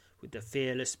encounter with the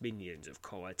fearless minions of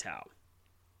Koratal.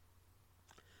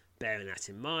 Bearing that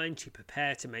in mind, you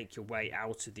prepare to make your way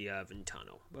out of the earthen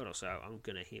tunnel. But also, I'm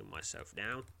going to heal myself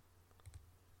now.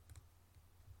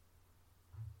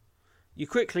 You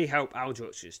quickly help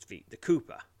Aldrich's defeat the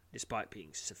Cooper, despite being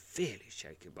severely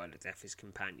shaken by the death of his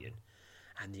companion,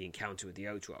 and the encounter with the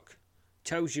Otrok.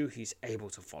 Tells you he's able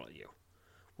to follow you.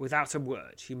 Without a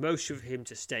word, you motion for him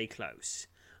to stay close,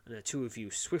 and the two of you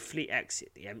swiftly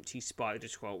exit the empty spider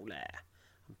troll lair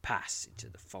and pass into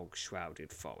the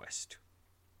fog-shrouded forest.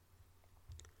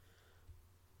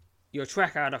 Your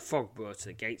trek out of Fogborough to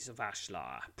the gates of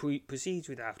Ashlar proceeds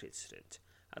without incident.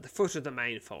 At the foot of the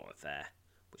main thoroughfare,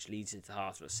 which leads into the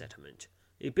heart of the settlement,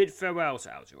 you bid farewell to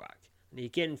Alderac, and he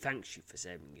again thanks you for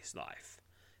saving his life,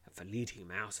 and for leading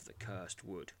him out of the cursed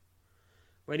wood.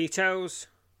 When he tells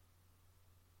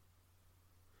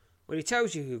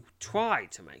you he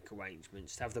tried to make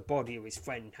arrangements to have the body of his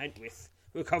friend Hedwith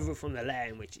recovered from the lair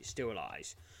in which it still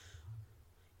lies,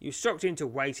 you instruct him to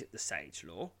wait at the Sage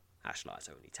Law, Ashlar's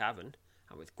only tavern,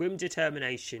 and with grim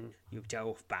determination you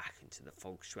delve back into the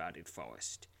fog-shrouded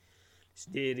forest. It's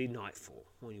nearly nightfall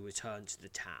when you return to the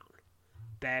town,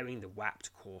 bearing the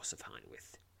wrapped corpse of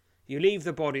Heinwith. You leave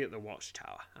the body at the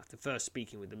watchtower after first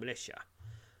speaking with the militia,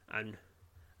 and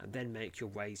then make your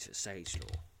way to Sage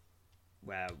Law,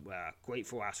 where a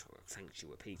grateful Ashlar thanks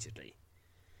you repeatedly.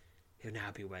 He'll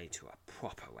now be waiting to a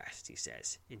proper rest, he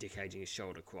says, indicating his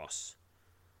shoulder cross.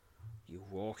 You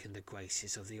walk in the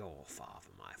graces of the All-Father,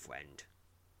 my friend.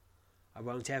 I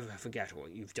won't ever forget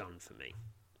what you've done for me,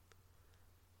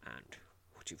 and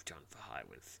what you've done for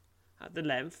Heinwith. At the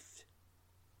length,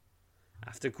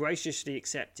 after graciously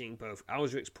accepting both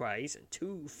Aldrich's praise and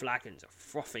 2 flagons of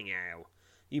frothing ale,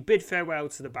 you bid farewell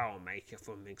to the barrel maker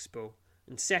from Migsbull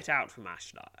and set out from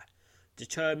Ashlar,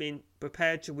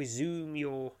 prepared to resume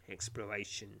your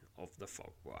exploration of the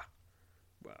Fogborough.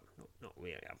 Well, not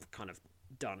really. I've kind of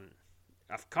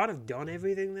done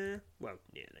everything there. Well,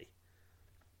 nearly.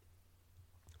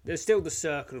 There's still the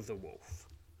Circle of the Wolf.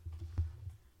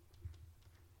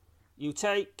 You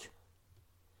take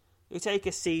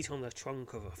a seat on the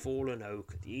trunk of a fallen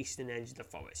oak at the eastern edge of the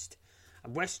forest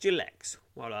and rest your legs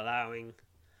while allowing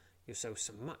yourself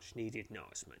some much-needed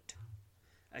nourishment.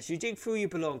 As you dig through your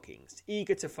belongings,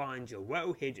 eager to find your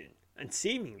well-hidden and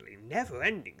seemingly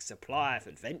never-ending supply of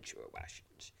adventurer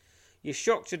rations, you're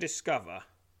shocked to discover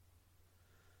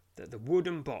that the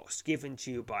wooden box given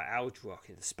to you by Aldrock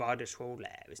in the Spider Troll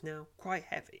lair is now quite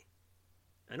heavy,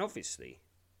 and obviously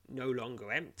no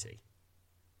longer empty.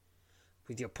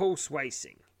 With your pulse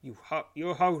racing, you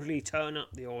hurriedly turn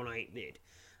up the ornate lid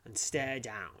and stare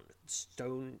down at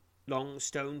the long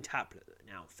stone tablet that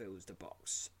now fills the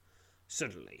box.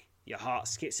 Suddenly, your heart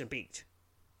skips a beat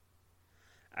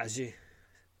as you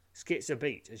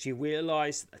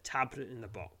realise that the tablet in the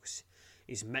box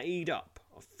is made up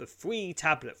of the 3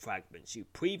 tablet fragments you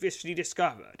previously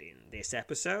discovered in this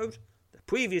episode, the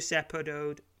previous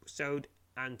episode,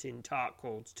 and in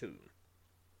Tarkald's tomb.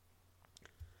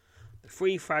 The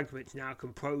 3 fragments now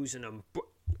compose an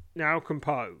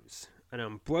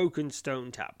unbroken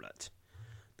stone tablet.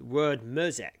 The word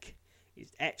Merzekk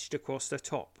is etched across the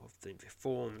top of the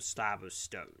reformed slab of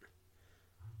stone.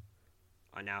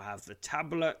 I now have the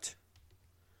tablet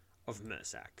of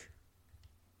Merzekk.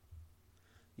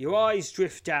 Your eyes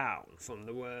drift down from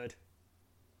the word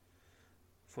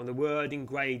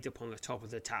engraved upon the top of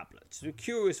the tablet to the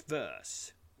curious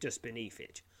verse just beneath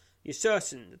it. You're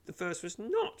certain that the verse was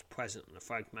not present on the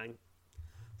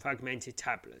fragmented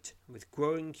tablet, and with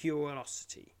growing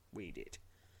curiosity read it.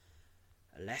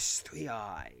 Less 3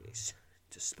 eyes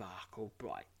to sparkle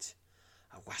bright,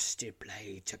 a rusted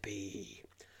blade to be.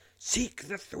 Seek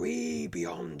the 3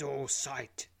 beyond all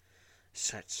sight.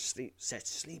 Set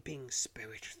sleeping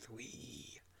spirit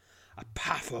 3. A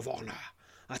path of honour,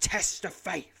 a test of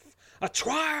faith, a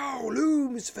trial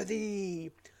looms for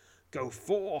thee. Go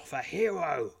forth a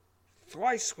hero,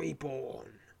 thrice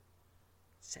reborn.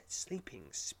 Set sleeping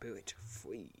spirit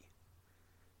free.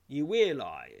 You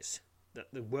realise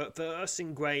that the verse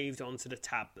engraved onto the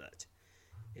tablet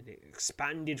in an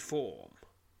expanded form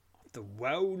of the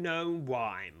well-known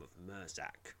rhyme of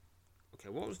Merzekk. Okay,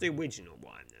 what was the original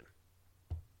rhyme then?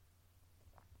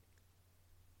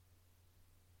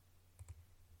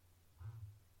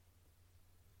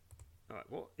 Alright,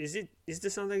 what is it? Is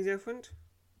there something different?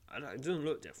 I don't know, it doesn't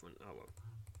look different. Oh well.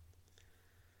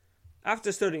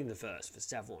 After studying the verse for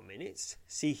several minutes,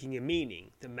 seeking a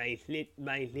meaning that may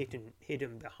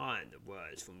hidden behind the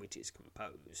words from which it is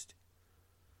composed,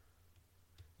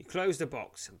 you close the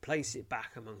box and place it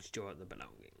back amongst your other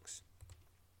belongings.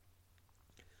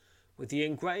 With the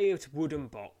engraved wooden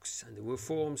box and the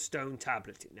reformed stone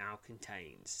tablet it now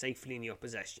contains safely in your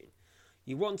possession,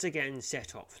 you once again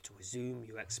set off to resume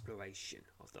your exploration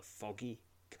of the foggy,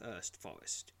 cursed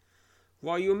forest,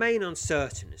 while you remain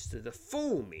uncertain as to the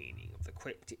full meaning of the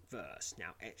cryptic verse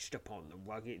now etched upon the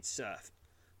rugged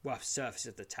rough surface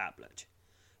of the tablet.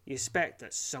 You suspect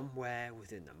that somewhere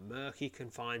within the murky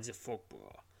confines of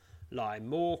Fogborough lie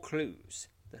more clues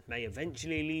that may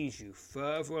eventually lead you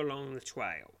further along the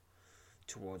trail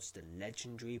towards the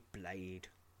legendary blade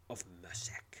of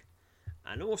Merzekk.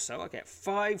 And also I get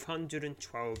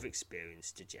 512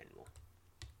 experience to general.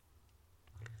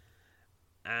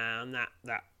 And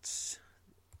that's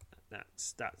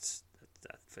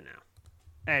for now.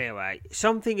 Anyway,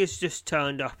 something has just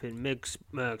turned up in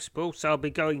Merzekk, so I'll be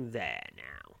going there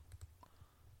now.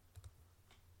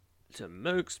 To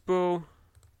Merzekk.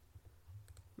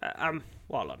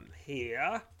 While I'm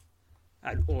here,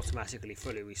 and automatically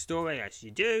fully restoring as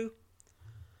you do,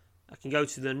 I can go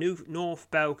to the new North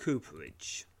Bell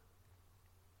Cooperage.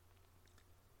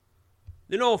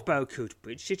 The North Bell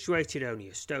Cooperage, situated only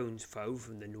a stone's throw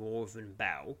from the northern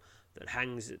bell that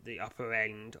hangs at the upper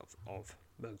end of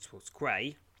Merzekk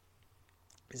Quay,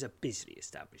 is a busy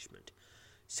establishment.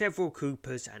 Several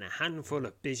coopers and a handful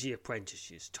of busy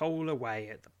apprentices toil away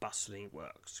at the bustling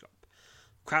workshop,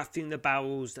 crafting the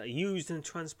barrels that are used in the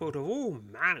transport of all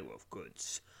manner of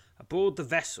goods aboard the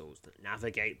vessels that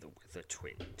navigate the Weather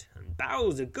Twinned. And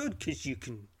barrels are good because you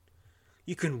can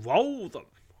roll them,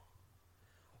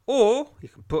 or you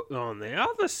can put them on the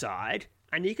other side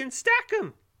and you can stack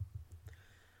them.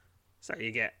 So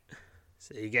you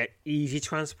get easy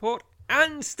transport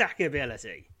and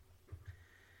stackability,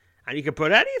 and you can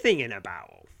put anything in a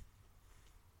barrel.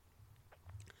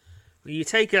 Well, you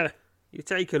take a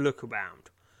look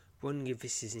around, wondering if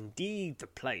this is indeed the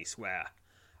place where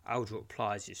Aldrich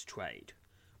plies his trade.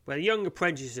 Where the young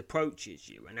apprentice approaches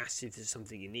you and asks if there's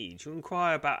something you need, you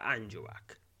inquire about Andrew.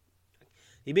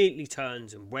 He immediately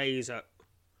turns and waves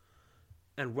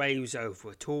over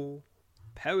a tall,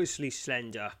 perilously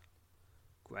slender,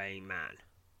 grey man.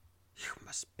 "You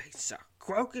must be Sir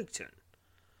Croakington,"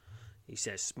 he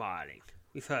says, smiling.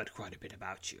 "We've heard quite a bit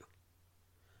about you.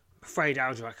 I'm afraid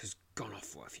Aldrich has gone off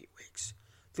for a few weeks.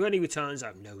 When he returns,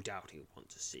 I've no doubt he'll want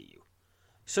to see you."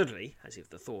 Suddenly, as if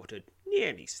the thought had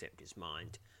nearly slipped his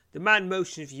mind, the man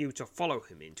motions for you to follow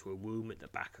him into a room at the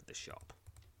back of the shop.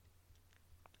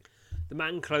 The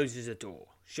man closes a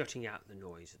door, shutting out the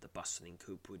noise of the bustling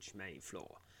cooperage main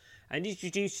floor, and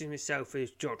introduces himself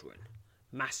as Jodwin,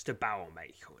 master barrel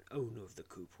maker and owner of the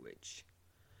cooperage.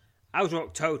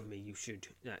 "Aldrich told me you should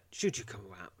you come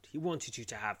around, he wanted you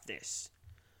to have this."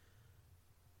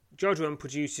 Jodwin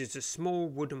produces a small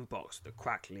wooden box with a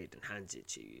cracked lid and hands it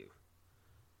to you.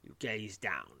 You gaze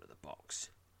down at the box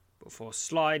before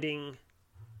sliding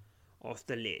off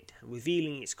the lid and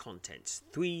revealing its contents,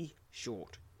 3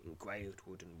 short engraved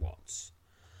wooden wads.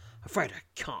 "I'm afraid I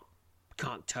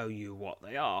can't tell you what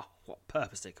they are, what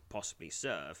purpose they could possibly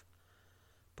serve,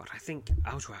 but I think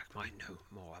Aldrich might know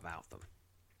more about them."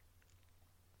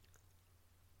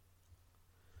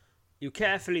 You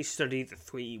carefully study the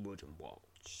 3 wooden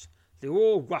wads. They're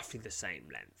all roughly the same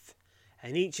length,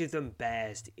 and each of them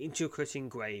bears the intricate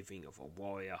engraving of a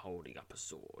warrior holding up a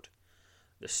sword.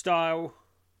 The style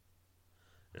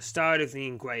of the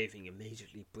engraving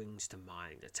immediately brings to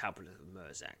mind the tablet of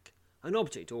Merzekk, an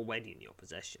object already in your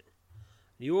possession.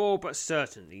 You're all but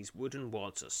certain these wooden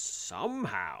wads are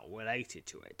somehow related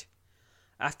to it.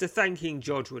 After thanking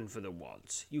Jodwin for the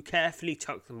wads, you carefully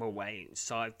tuck them away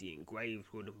inside the engraved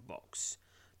wooden box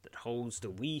that holds the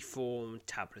reformed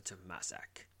tablet of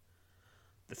Merzekk.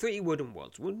 The 3 wooden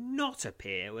wads will not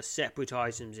appear as separate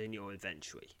items in your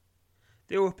inventory.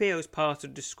 They will appear as part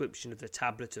of the description of the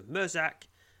tablet of Merzekk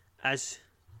as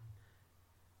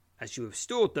you have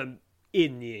stored them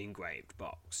in the engraved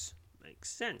box. Makes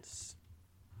sense.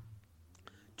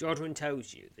 Jodwin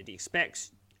tells you that he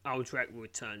expects Aldrich will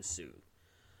return soon,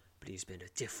 but he's been a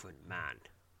different man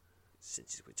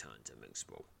since his return to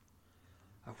Merzekk.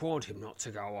 "I warned him not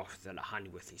to go off to the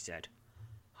Honeyworth," he said.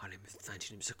 "I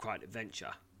imagined him quite an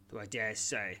adventure, though I dare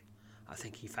say I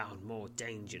think he found more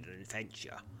danger than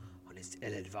adventure on his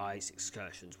ill-advised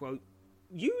excursions." Well,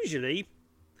 usually,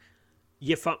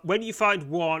 when you find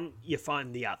one, you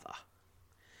find the other.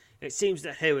 It seems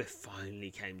that Herewith finally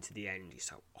came to the end he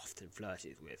so often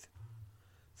flirted with.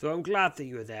 So I'm glad that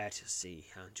you were there to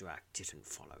see Andrew didn't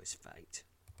follow his fate.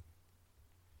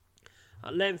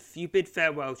 At length you bid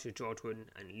farewell to Jodwin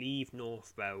and leave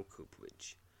North Vale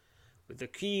Cooperage. With the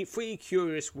three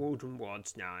curious wooden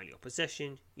rods now in your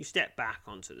possession, you step back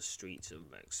onto the streets of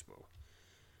Merzekk.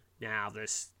 Now,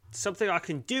 there's something I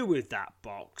can do with that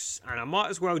box, and I might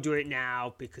as well do it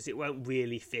now because it won't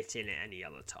really fit in at any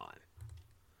other time.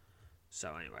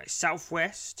 So anyway,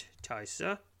 southwest,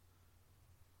 Tyser,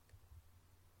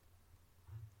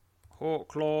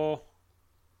 Hawklaw,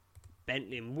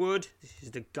 Bentlin Wood. This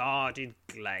is the guarded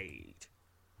glade.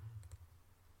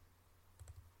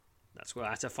 That's where I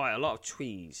had to fight a lot of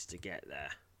trees to get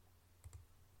there.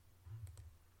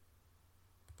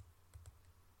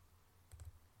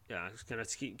 Yeah, I'm just going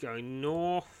to keep going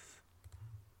north.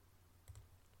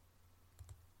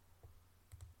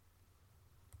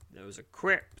 There was a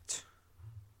crypt.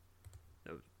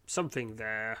 There was something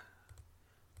there.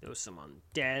 There was some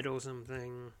undead or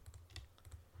something.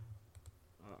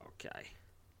 Okay.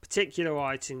 Particular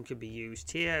item could be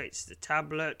used here. It's the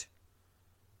tablet.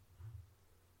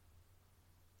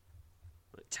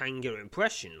 Rectangular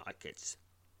impression, like it's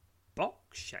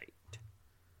box-shaped.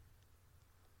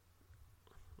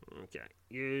 Okay,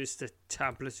 use the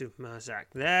tablet of Merzekk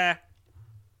there.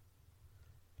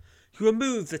 You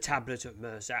remove the tablet of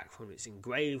Merzekk from its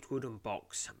engraved wooden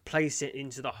box and place it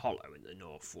into the hollow in the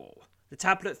north wall. The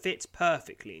tablet fits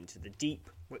perfectly into the deep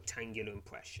rectangular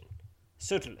impression.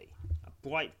 Suddenly, a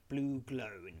bright blue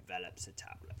glow envelops the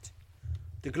tablet.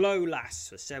 The glow lasts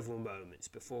for several moments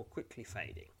before quickly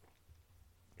fading.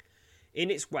 In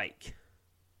its wake,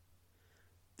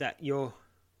 that you're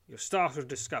startled to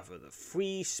discover that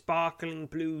 3 sparkling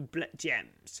blue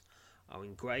gems are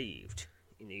engraved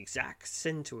in the exact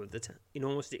center of in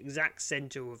almost the exact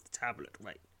center of the tablet.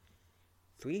 Wait,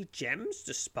 3 gems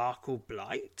to sparkle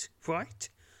bright?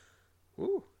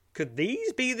 Ooh, could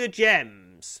these be the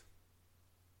gems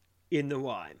in the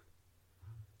rhyme?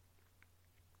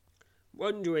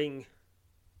 Wondering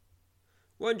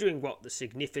what the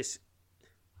significance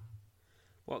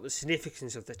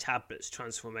of the tablet's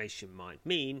transformation might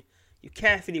mean, you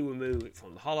carefully remove it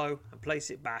from the hollow and place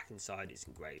it back inside its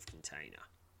engraved container.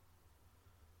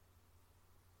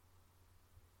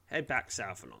 Head back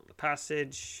south along the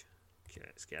passage. Okay,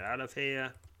 let's get out of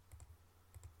here.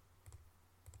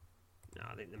 Now,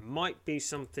 I think there might be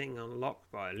something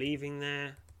unlocked by leaving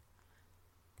there.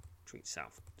 Retreat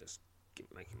south. Just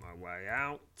keep making my way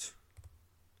out.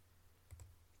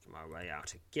 Making my way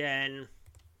out again.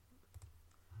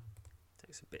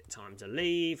 Takes a bit of time to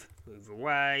leave. Move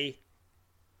away.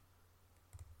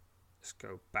 Let's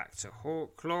go back to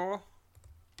Hawklaw.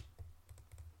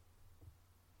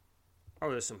 Oh,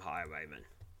 there's some highwaymen.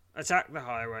 Attack the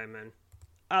highwaymen.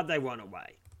 And they run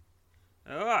away.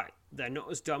 Alright, they're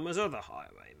not as dumb as other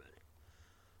highwaymen.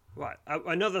 Right,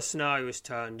 another snow has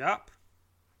turned up.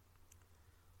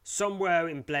 Somewhere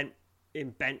in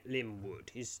Bentlin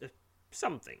Wood is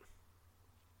something.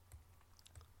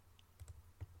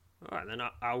 Alright, then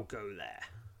I'll go there.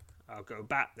 I'll go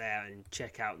back there and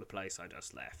check out the place I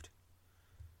just left.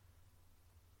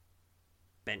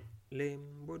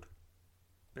 Bentlin Wood.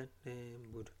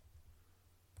 Bentlin Wood.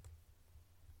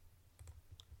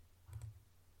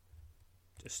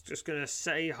 Just gonna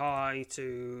say hi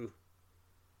to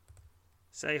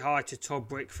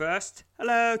Tobrick first.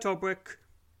 Hello, Tobrick.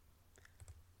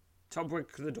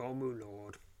 Tobrick the Dormu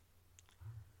Lord.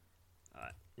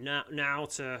 Now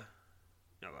to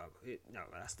no,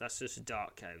 that's just a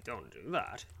dark cave. Don't want to do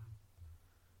that.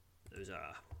 Those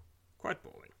are quite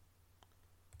boring.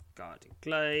 Guarded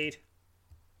glade.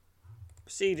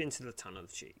 Proceed into the tunnel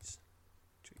of trees.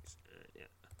 Yeah.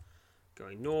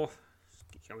 Going north.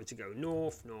 Going to go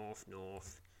north.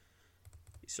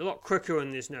 It's a lot quicker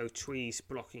when there's no trees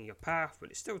blocking your path, but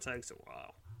it still takes a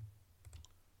while.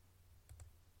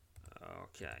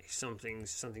 Okay,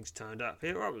 something's turned up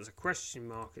here. Oh, there's a question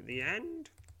mark at the end.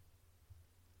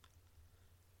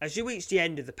 As you reach the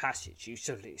end of the passage, you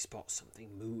suddenly spot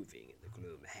something moving in the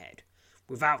gloom ahead.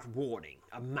 Without warning,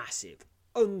 a massive,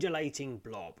 undulating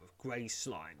blob of grey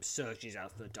slime surges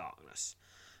out of the darkness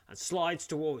and slides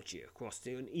towards you across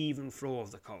the uneven floor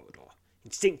of the corridor.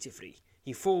 Instinctively,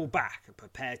 you fall back and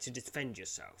prepare to defend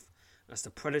yourself as the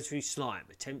predatory slime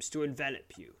attempts to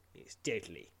envelop you in its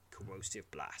deadly, corrosive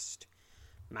blast.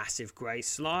 Massive grey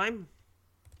slime?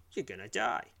 You're gonna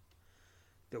die.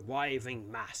 The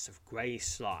writhing mass of grey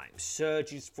slime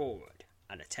surges forward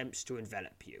and attempts to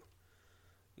envelop you.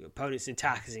 Your opponent's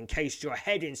attack has encased your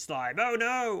head in slime. Oh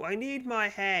no, I need my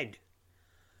head.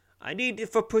 I need it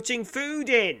for putting food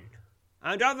in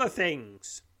and other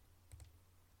things.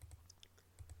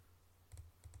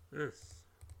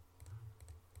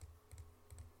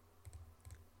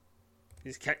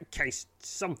 Case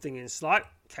something in slime.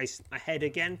 Case my head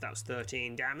again. That was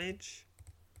 13 damage.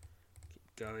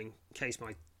 Keep going. Case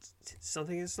my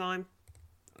something in slime.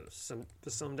 For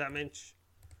some damage.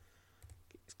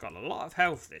 It's got a lot of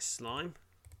health, this slime.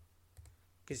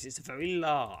 Because it's a very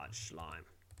large slime.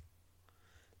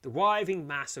 The writhing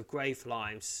mass of grey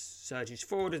slime surges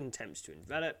forward and attempts to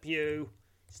envelop you.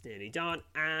 It's nearly done,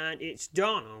 and it's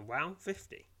done on round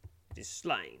 50. It is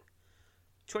slain.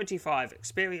 25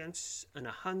 experience and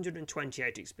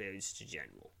 128 experience to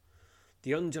general.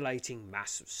 The undulating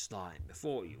mass of slime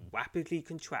before you rapidly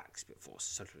contracts before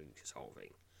suddenly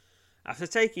dissolving. After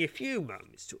taking a few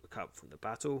moments to recover from the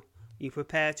battle, you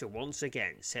prepare to once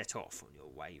again set off on your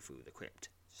way through the crypt.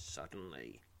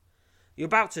 Suddenly, you're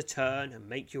about to turn and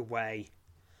make your way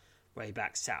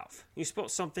back south. You spot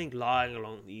something lying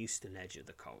along the eastern edge of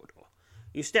the corridor.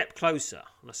 You step closer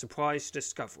and are surprised to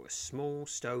discover a small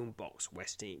stone box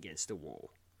resting against the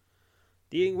wall.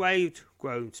 The engraved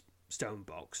grown stone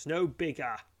box, no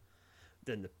bigger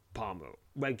than the palm of a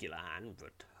regular hand,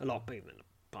 but a lot bigger than the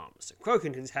palm of Sir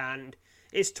Croakington's hand,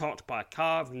 is topped by a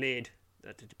carved lid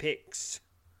that depicts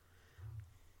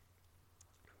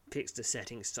the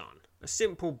setting sun. A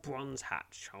simple bronze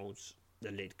hatch holds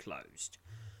the lid closed.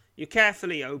 You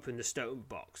carefully open the stone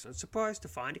box and are surprised to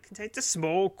find it contains a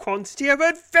small quantity of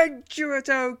adventurer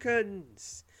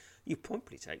tokens. You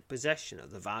promptly take possession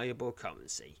of the valuable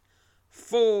currency.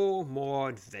 4 more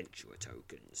adventurer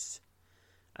tokens.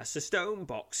 As the stone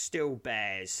box still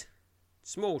bears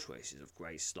small traces of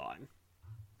grey slime,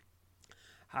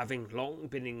 having long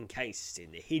been encased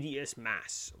in the hideous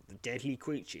mass of the deadly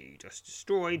creature you just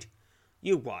destroyed,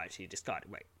 you wisely discarded.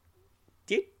 Wait,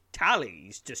 did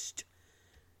Tally's just,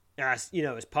 as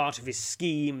part of his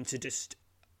scheme to just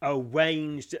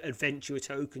arrange that adventurer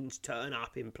tokens turn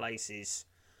up in places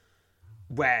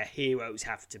where heroes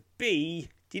have to be,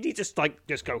 did he just go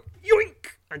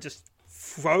yoink and just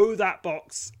throw that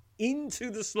box into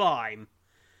the slime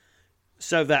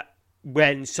so that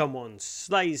when someone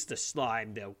slays the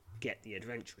slime, they'll get the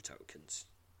adventurer tokens?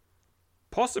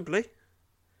 Possibly.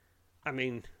 I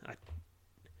mean,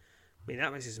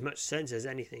 that makes as much sense as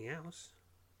anything else.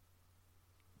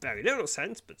 Very little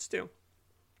sense, but still.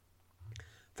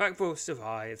 Thankful to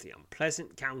survive the unpleasant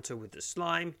encounter with the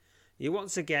slime, you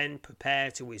once again prepare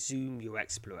to resume your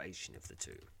exploration of the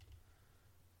tomb.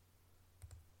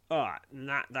 Alright,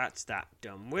 that's that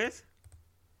done with.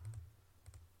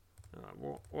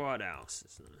 Alright, what else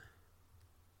is there?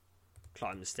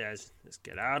 Climb the stairs. Let's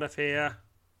get out of here.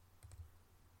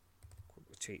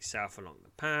 Retreat south along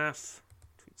the path.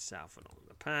 Retreat south along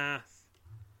the path.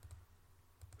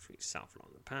 Retreat south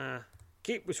along the path.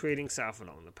 Keep retreating south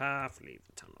along the path. Leave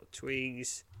the tunnel of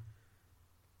trees.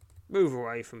 Move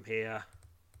away from here.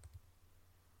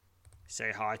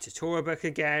 Say hi to Torabuk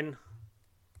again.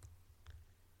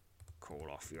 Call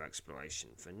off your exploration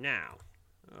for now.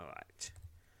 Alright.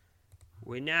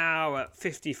 We're now at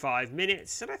 55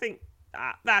 minutes, and I think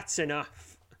that's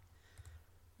enough.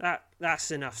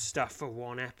 That's enough stuff for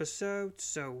one episode.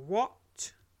 So what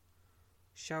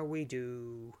shall we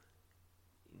do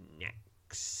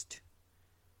next?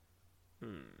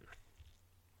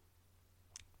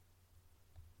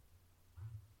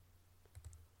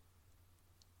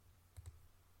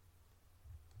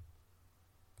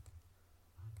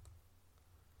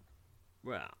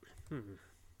 Well,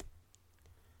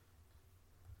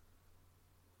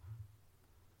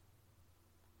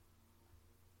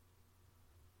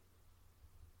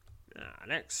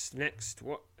 next,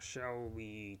 what shall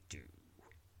we do?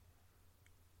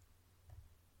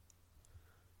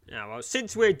 Now, well,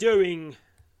 since we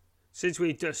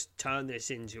just turned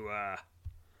this into a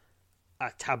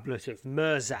tablet of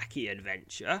Merzekk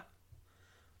adventure,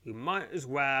 we might as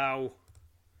well.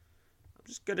 I'm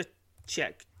just gonna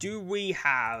check. Do we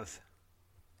have?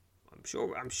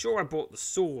 I'm sure I bought the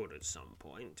sword at some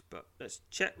point, but let's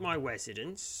check my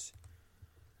residence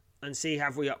and see,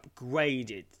 have we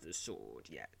upgraded the sword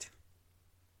yet?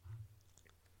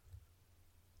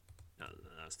 No,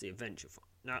 that's the adventure.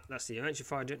 No, that's the adventure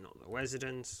finder, not the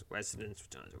residence. Residence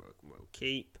returns to Oakenwell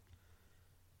Keep.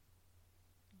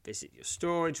 Visit your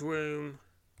storage room.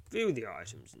 View the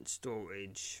items in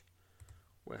storage.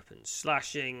 Weapon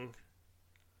slashing.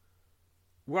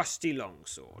 Rusty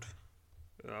longsword.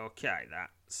 Okay,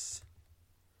 that's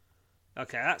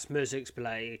Merzekk's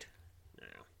blade.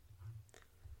 Now,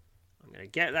 I'm going to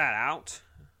get that out.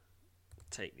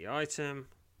 Take the item.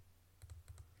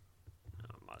 No,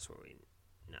 might as well.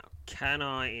 Now, can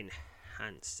I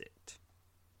enhance it?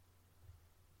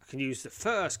 I can use the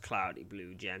first cloudy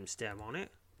blue gemstem on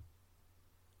it.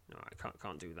 No, I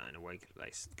can't do that in a regular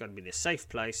place. It's got to be the safe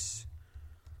place.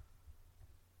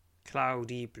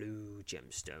 cloudy blue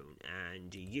gemstone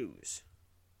and use.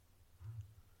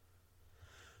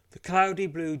 The cloudy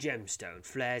blue gemstone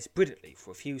flares brilliantly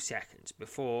for a few seconds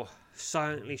before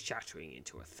silently shattering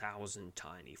into 1,000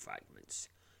 tiny fragments.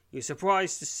 You're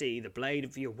surprised to see the blade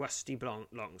of your rusty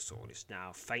longsword is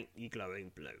now faintly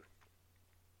glowing blue.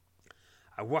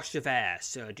 A rush of air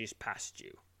surges past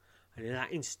you, and in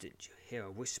that instant you hear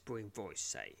a whispering voice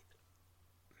say,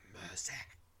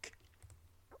 Merzekk.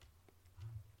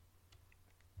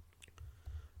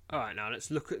 Alright, now let's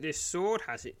look at this sword.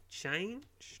 Has it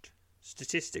changed?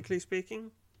 Statistically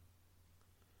speaking,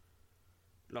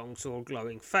 longsword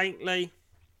glowing faintly.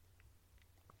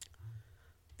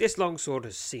 This longsword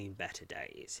has seen better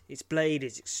days. Its blade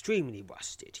is extremely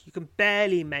rusted. You can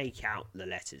barely make out the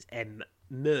letters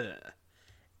Mer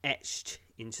etched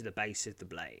into the base of the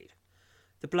blade.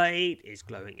 The blade is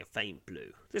glowing a faint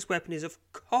blue. This weapon is of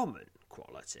common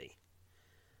quality,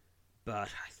 but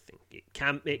I think it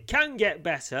can get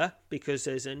better because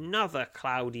there's another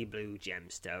cloudy blue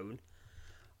gemstone.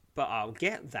 But I'll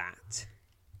get that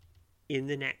in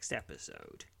the next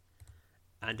episode.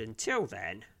 And until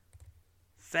then,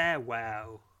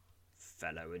 farewell,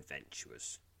 fellow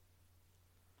adventurers.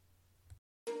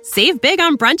 Save big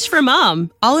on brunch for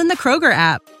mom, all in the Kroger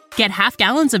app. Get half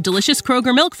gallons of delicious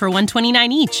Kroger milk for $1.29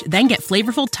 each. Then get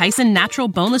flavorful Tyson natural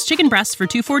boneless chicken breasts for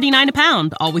 $2.49 a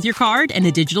pound, all with your card and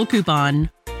a digital coupon.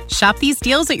 Shop these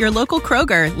deals at your local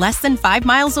Kroger, less than 5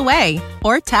 miles away.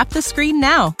 Or tap the screen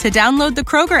now to download the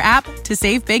Kroger app to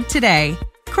save big today.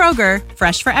 Kroger,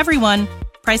 fresh for everyone.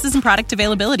 Prices and product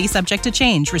availability subject to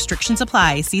change. Restrictions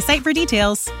apply. See site for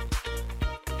details.